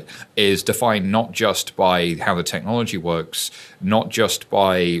call it, is defined not just by how the technology works, not just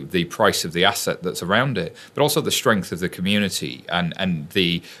by the price of the asset that's around it, but also the strength of the community and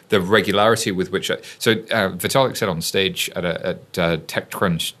the regularity with which. So Vitalik said on stage at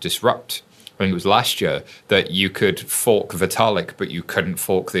TechCrunch Disrupt, I think it was last year, that you could fork Vitalik, but you couldn't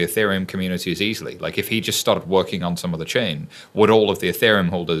fork the Ethereum community as easily. Like if he just started working on some other chain, would all of the Ethereum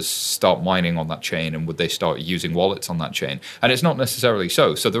holders start mining on that chain, and would they start using wallets on that chain? And it's not necessarily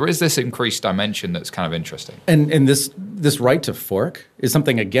so. So there is this increased dimension that's kind of interesting. And this right to fork is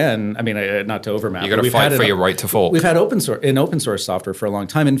something, again, I mean, not to overmap. You got to fight for your right to fork. We've had open source software for a long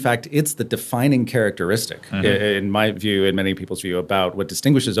time. In fact, it's the defining characteristic, in my view, in many people's view, about what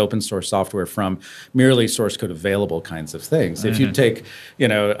distinguishes open source software from merely source code available kinds of things. If you take,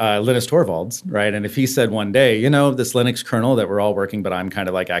 Linus Torvalds, right, and if he said one day, this Linux kernel that we're all working, but I'm kind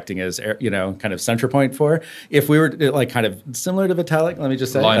of like acting as, kind of center point for, if we were like kind of similar to Vitalik, let me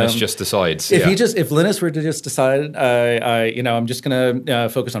just say, Linus just decides. If Linus were to just decide, I'm just going to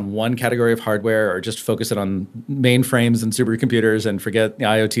focus on one category of hardware, or just focus it on mainframes and supercomputers and forget the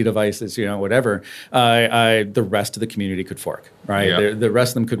IoT devices, whatever, the rest of the community could fork, right? Yeah. The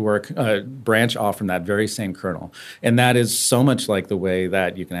rest of them could work, branch off from that very same kernel. And that is so much like the way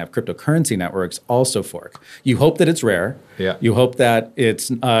that you can have cryptocurrency networks also fork. You hope that it's rare. Yeah. You hope that it's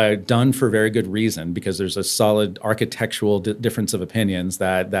done for very good reason, because there's a solid architectural difference of opinions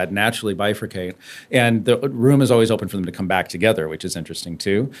that naturally bifurcate. And the room is always open for them to come back together, which is interesting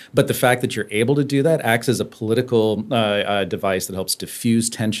too. But the fact that you're able to do that acts as a political device that helps diffuse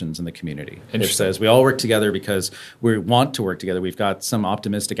tensions in the community. It says we all work together because we want to work together. We've got some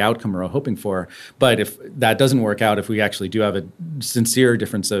optimistic outcome we're hoping for. But if that doesn't work out, if we actually do have a sincere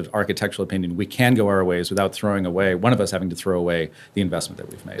difference of architectural opinion, we can go our ways without throwing away, one of us having to throw away the investment that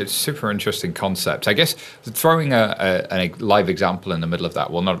we've made. It's a super interesting concept. I guess throwing a live example in the middle of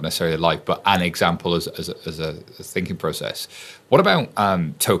that, well, not necessarily live, but an example as a thinking process. What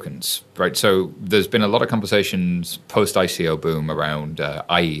about tokens, right? So there's been a lot of conversations post-ICO boom around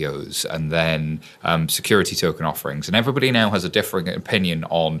IEOs and then security token offerings. And everybody now has a different opinion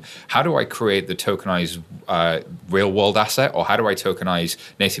on how do I create the tokenized real-world asset, or how do I tokenize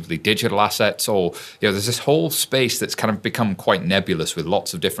natively digital assets? Or there's this whole space that's kind of become quite nebulous with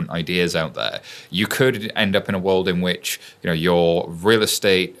lots of different ideas out there. You could end up in a world in which your real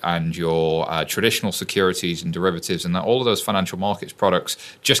estate and your traditional securities and derivatives and all of those financial markets products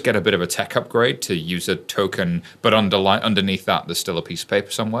just get a bit of a tech upgrade to use a token, but underneath that there's still a piece of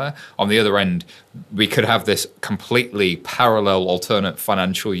paper somewhere. On the other end, we could have this completely parallel alternate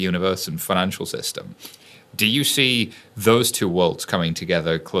financial universe and financial system. Do you see those two worlds coming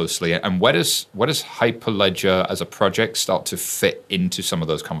together closely? And where does Hyperledger as a project start to fit into some of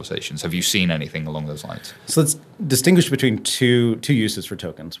those conversations? Have you seen anything along those lines? So let's distinguish between two uses for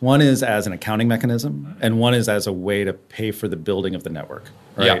tokens. One is as an accounting mechanism, and one is as a way to pay for the building of the network.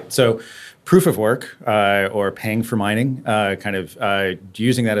 Right? Yeah. So proof of work or paying for mining,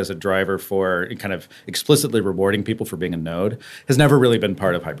 using that as a driver for kind of explicitly rewarding people for being a node, has never really been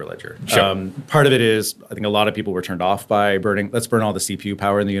part of Hyperledger. Sure. Part of it is, I think a lot of people were turned off by let's burn all the CPU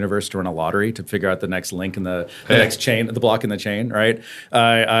power in the universe to run a lottery to figure out the next link in the next chain, the block in the chain, right?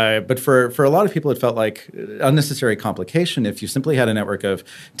 But for a lot of people, it felt like unnecessary complication if you simply had a network of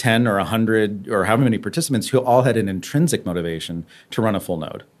 10 or 100 or however many participants who all had an intrinsic motivation to run a full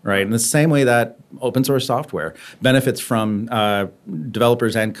node, right? In the same way that open source software benefits from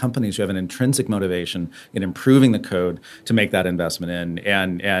developers and companies who have an intrinsic motivation in improving the code to make that investment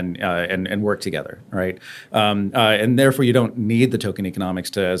in and work together, right? And and therefore you don't need the token economics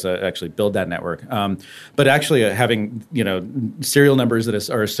to actually build that network. But actually having serial numbers that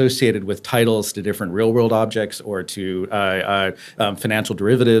are associated with titles to different real world objects or to financial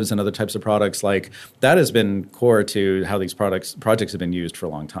derivatives and other types of products, like that has been core to how these projects have been used for a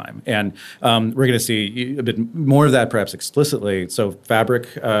long time. And we're going to see a bit more of that perhaps explicitly. So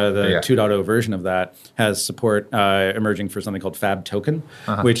Fabric, the 2.0 version of that, has support emerging for something called Fab Token,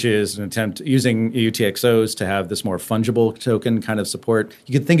 which is an attempt using UTXOs to have this more fungible token kind of support.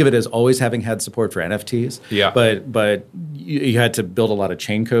 You could think of it as always having had support for NFTs, but you had to build a lot of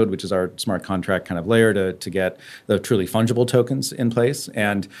chain code, which is our smart contract kind of layer to get the truly fungible tokens in place.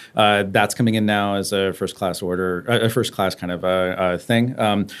 And that's coming in now as a first class kind of thing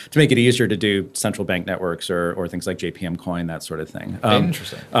to make it easier to do central bank networks or things like JPM Coin, that sort of thing.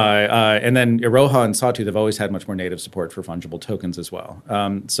 Interesting. And then Iroha and Sawtooth have always had much more native support for fungible tokens as well.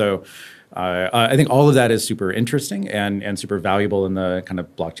 So I think all of that is super interesting and super valuable in the kind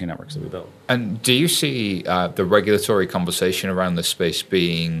of blockchain networks that we build. And do you see the regulatory conversation around this space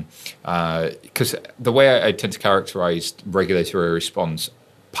being, because the way I tend to characterize regulatory response,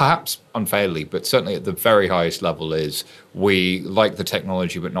 perhaps unfairly, but certainly at the very highest level, is we like the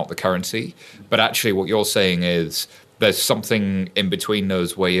technology but not the currency. But actually what you're saying is there's something in between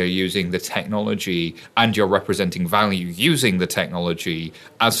those where you're using the technology and you're representing value using the technology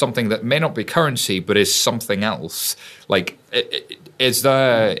as something that may not be currency but is something else. Like, is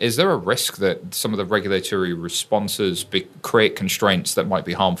there a risk that some of the regulatory responses create constraints that might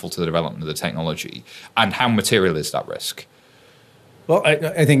be harmful to the development of the technology? And how material is that risk? Well,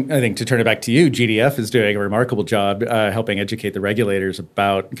 I think to turn it back to you, GDF is doing a remarkable job helping educate the regulators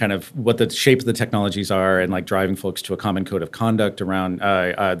about kind of what the shape of the technologies are and like driving folks to a common code of conduct around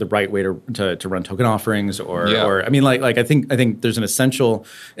the right way to run token offerings or I mean like I think there's an essential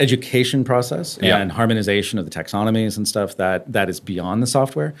education process and harmonization of the taxonomies and stuff that is beyond the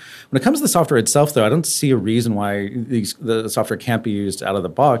software. When it comes to the software itself, though, I don't see a reason why the software can't be used out of the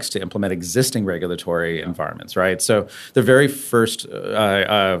box to implement existing regulatory environments, right? So the very first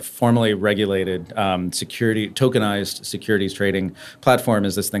formally regulated tokenized securities trading platform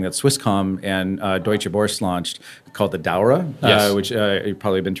is this thing that Swisscom and Deutsche Börse launched called the Daura, which you've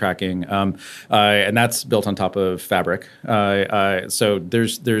probably been tracking, and that's built on top of Fabric. So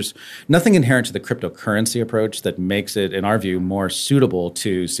there's nothing inherent to the cryptocurrency approach that makes it, in our view, more suitable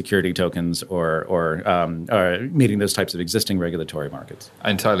to security tokens or meeting those types of existing regulatory markets.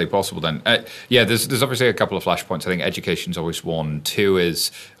 Entirely possible then. There's obviously a couple of flashpoints. I think education's always one. Two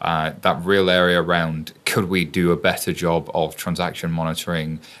is that real area around could we do a better job of transaction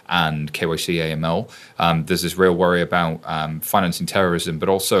monitoring and KYC AML. There's this real worry about financing terrorism, but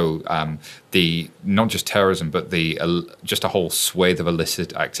also the not just terrorism, but the just a whole swathe of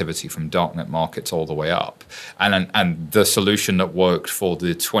illicit activity from darknet markets all the way up. And the solution that worked for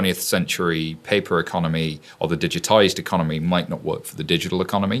the 20th century paper economy or the digitized economy might not work for the digital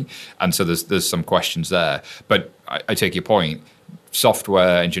economy. And so there's some questions there. But I take your point.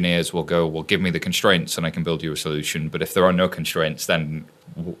 Software engineers will go, well, give me the constraints and I can build you a solution. But if there are no constraints, then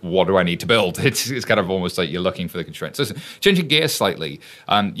what do I need to build? It's kind of almost like you're looking for the constraints. So, changing gears slightly,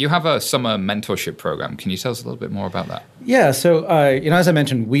 you have a summer mentorship program. Can you tell us a little bit more about that? Yeah. So, as I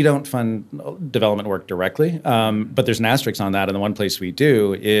mentioned, we don't fund development work directly, but there's an asterisk on that. And the one place we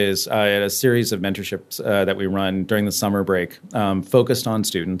do is a series of mentorships that we run during the summer break, focused on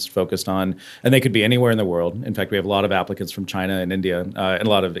students, and they could be anywhere in the world. In fact, we have a lot of applicants from China and India and a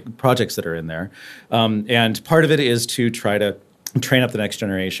lot of projects that are in there. And part of it is to try to train up the next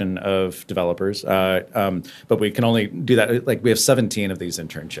generation of developers, but we can only do that. Like we have 17 of these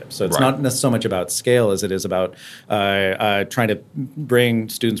internships, so it's not so much about scale as it is about trying to bring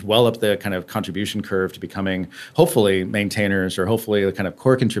students well up the kind of contribution curve to becoming hopefully maintainers or hopefully the kind of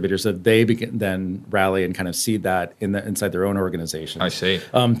core contributors that they then rally and kind of seed that inside their own organizations. I see.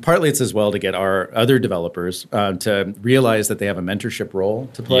 Partly it's as well to get our other developers to realize that they have a mentorship role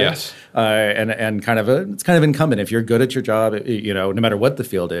to play. Yes. And it's kind of incumbent if you're good at your job. No matter what the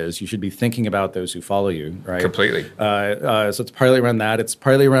field is, you should be thinking about those who follow you, right? Completely. So it's partly around that. It's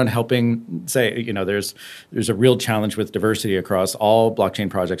partly around helping say, there's a real challenge with diversity across all blockchain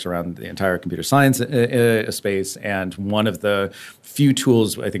projects around the entire computer science space. And one of the few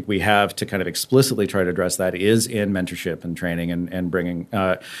tools I think we have to kind of explicitly try to address that is in mentorship and training and bringing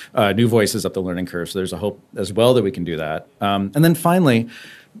new voices up the learning curve. So there's a hope as well that we can do that. And then finally,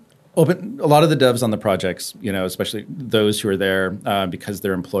 a lot of the devs on the projects, especially those who are there because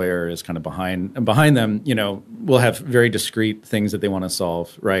their employer is kind of behind them, will have very discrete things that they want to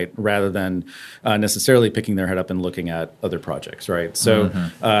solve, right? Rather than necessarily picking their head up and looking at other projects, right? So,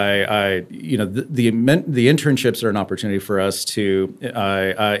 the internships are an opportunity for us to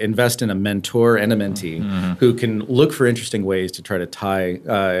invest in a mentor and a mentee who can look for interesting ways to try to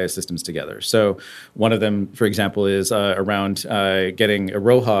tie systems together. So, one of them, for example, is around getting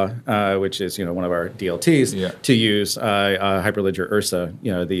Iroha, which is one of our DLTs, to use Hyperledger Ursa,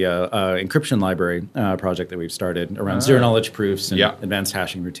 the encryption library project that we've started around zero knowledge proofs and advanced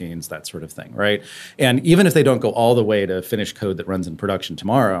hashing routines, that sort of thing, right? And even if they don't go all the way to finish code that runs in production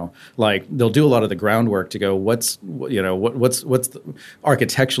tomorrow, like they'll do a lot of the groundwork to go, what's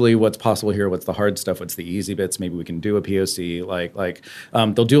architecturally what's possible here, what's the hard stuff, what's the easy bits, maybe we can do a POC,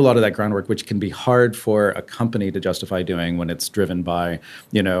 they'll do a lot of that groundwork, which can be hard for a company to justify doing when it's driven by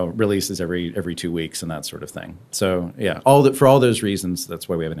releases every 2 weeks and that sort of thing. So for all those reasons, that's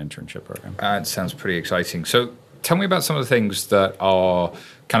why we have an internship program. It sounds pretty exciting. So tell me about some of the things that are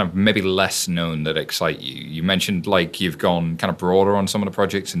kind of maybe less known that excite you. You mentioned you've gone kind of broader on some of the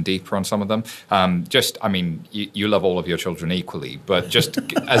projects and deeper on some of them. You love all of your children equally, but just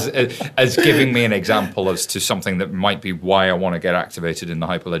as giving me an example as to something that might be why I want to get activated in the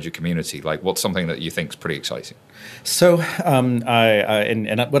Hyperledger community. What's something that you think is pretty exciting? So, and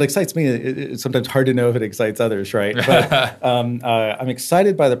what excites me, it's sometimes hard to know if it excites others, right? But I'm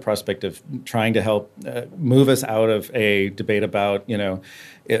excited by the prospect of trying to help move us out of a debate about,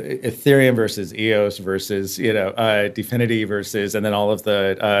 Ethereum versus EOS versus Dfinity versus, and then all of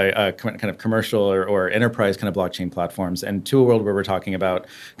the kind of commercial or enterprise kind of blockchain platforms, and to a world where we're talking about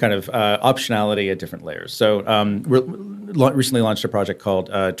kind of optionality at different layers. So we recently launched a project called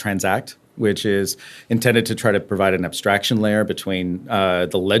Transact, which is intended to try to provide an abstraction layer between the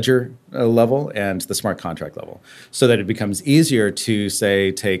ledger level and the smart contract level, so that it becomes easier to,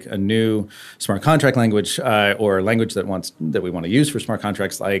 say, take a new smart contract language or language that we want to use for smart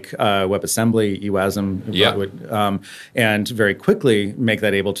contracts, like WebAssembly, EWASM, and very quickly make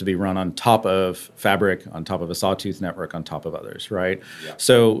that able to be run on top of Fabric, on top of a Sawtooth network, on top of others, right? Yeah.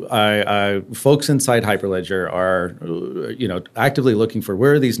 So folks inside Hyperledger are, actively looking for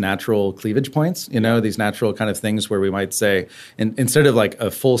where are these natural cleavage points, these natural kind of things where we might say, instead of like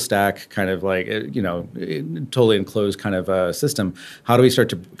a full stack kind of totally enclosed kind of system, how do we start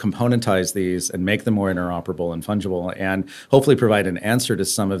to componentize these and make them more interoperable and fungible, and hopefully provide an answer to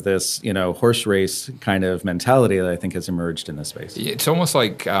some of this, horse race kind of mentality that I think has emerged in this space. It's almost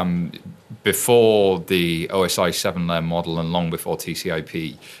like before the OSI 7-layer model and long before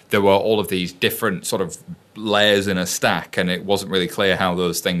TCP, there were all of these different sort of layers in a stack, and it wasn't really clear how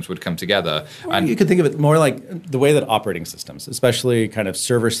those things would come together. And you could think of it more like the way that operating systems, especially kind of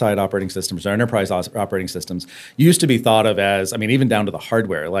server-side operating systems or enterprise operating systems, used to be thought of as, even down to the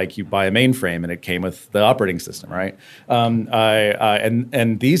hardware. Like you buy a mainframe and it came with the operating system, right?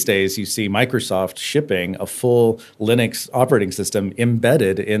 And these days you see Microsoft shipping a full Linux operating system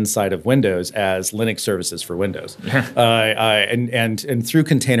embedded inside of Windows as Linux services for Windows. And through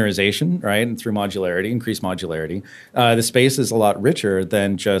containerization, right, and through modularity, increased modularity, the space is a lot richer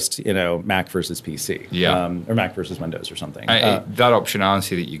than just Mac versus PC, or Mac versus Windows or something. That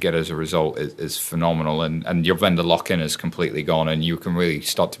optionality that you get as a result is phenomenal, and your vendor lock-in is completely gone, and you can really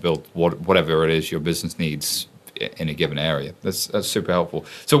start to build whatever it is your business needs in a given area. That's super helpful.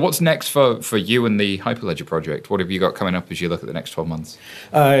 So what's next for you and the Hyperledger project? What have you got coming up as you look at the next 12 months?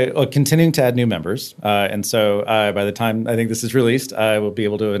 Continuing to add new members. And so by the time I think this is released, I will be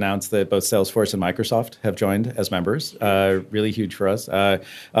able to announce that both Salesforce and Microsoft have joined as members. Really huge for us.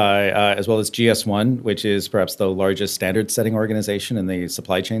 As well as GS1, which is perhaps the largest standard setting organization in the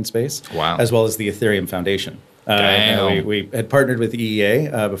supply chain space. Wow. As well as the Ethereum Foundation. We had partnered with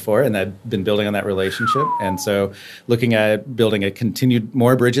EEA before and had been building on that relationship. And so looking at building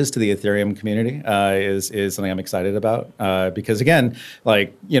more bridges to the Ethereum community is something I'm excited about. Because again,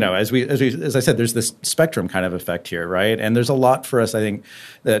 as I said, there's this spectrum kind of effect here, right? And there's a lot for us, I think,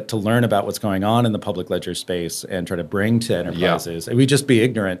 that to learn about what's going on in the public ledger space and try to bring to enterprises. Yeah. We'd just be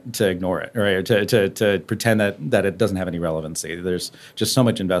ignorant to ignore it, right? To pretend that it doesn't have any relevancy. There's just so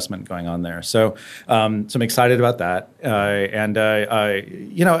much investment going on there. So I'm excited excited about that.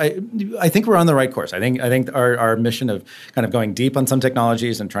 I think we're on the right course. I think our mission of kind of going deep on some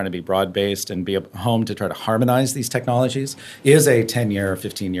technologies and trying to be broad-based and be a home to try to harmonize these technologies is a 10-year,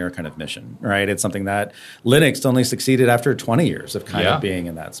 15-year kind of mission, right? It's something that Linux only succeeded after 20 years of kind of being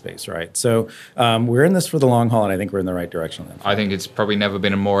in that space, right? So we're in this for the long haul, and I think we're in the right direction. I think it's probably never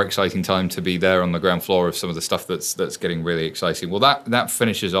been a more exciting time to be there on the ground floor of some of the stuff that's getting really exciting. Well, that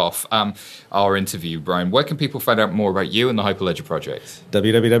finishes off our interview, Brian. Where can people find out more about you and the Hyperledger project?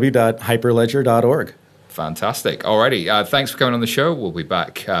 www.hyperledger.org. Fantastic. Alrighty. Thanks for coming on the show. We'll be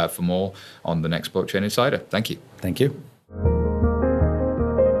back for more on the next Blockchain Insider. Thank you. Thank you.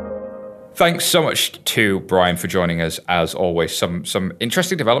 Thanks so much to Brian for joining us, as always. Some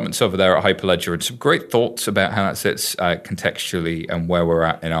interesting developments over there at Hyperledger and some great thoughts about how that sits contextually and where we're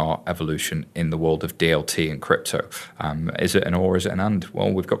at in our evolution in the world of DLT and crypto. Is it an or, is it an and?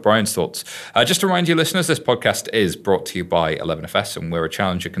 Well, we've got Brian's thoughts. Just to remind you, listeners, this podcast is brought to you by 11FS, and we're a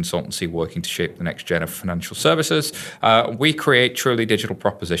challenger consultancy working to shape the next gen of financial services. We create truly digital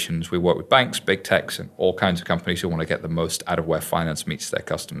propositions. We work with banks, big techs, and all kinds of companies who want to get the most out of where finance meets their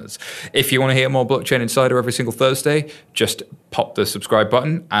customers. If you want to hear more Blockchain Insider every single Thursday, just pop the subscribe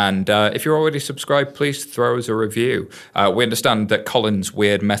button. And if you're already subscribed, please throw us a review. We understand that Colin's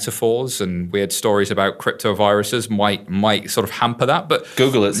weird metaphors and weird stories about crypto viruses might sort of hamper that. But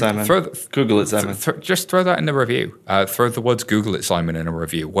Google it, Simon. Google it, Simon. Just throw that in the review. Throw the words Google it, Simon, in a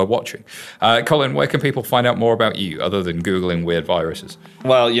review. We're watching. Colin, where can people find out more about you other than Googling weird viruses?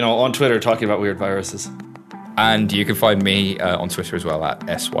 Well, on Twitter, talking about weird viruses. And you can find me on Twitter as well at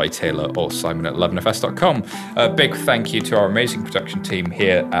SYTaylor or Simon@11FS.com. A big thank you to our amazing production team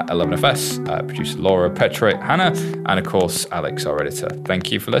here at 11FS, producer Laura, Petra, Hannah, and of course, Alex, our editor.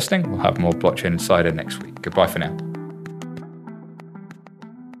 Thank you for listening. We'll have more Blockchain Insider next week. Goodbye for now.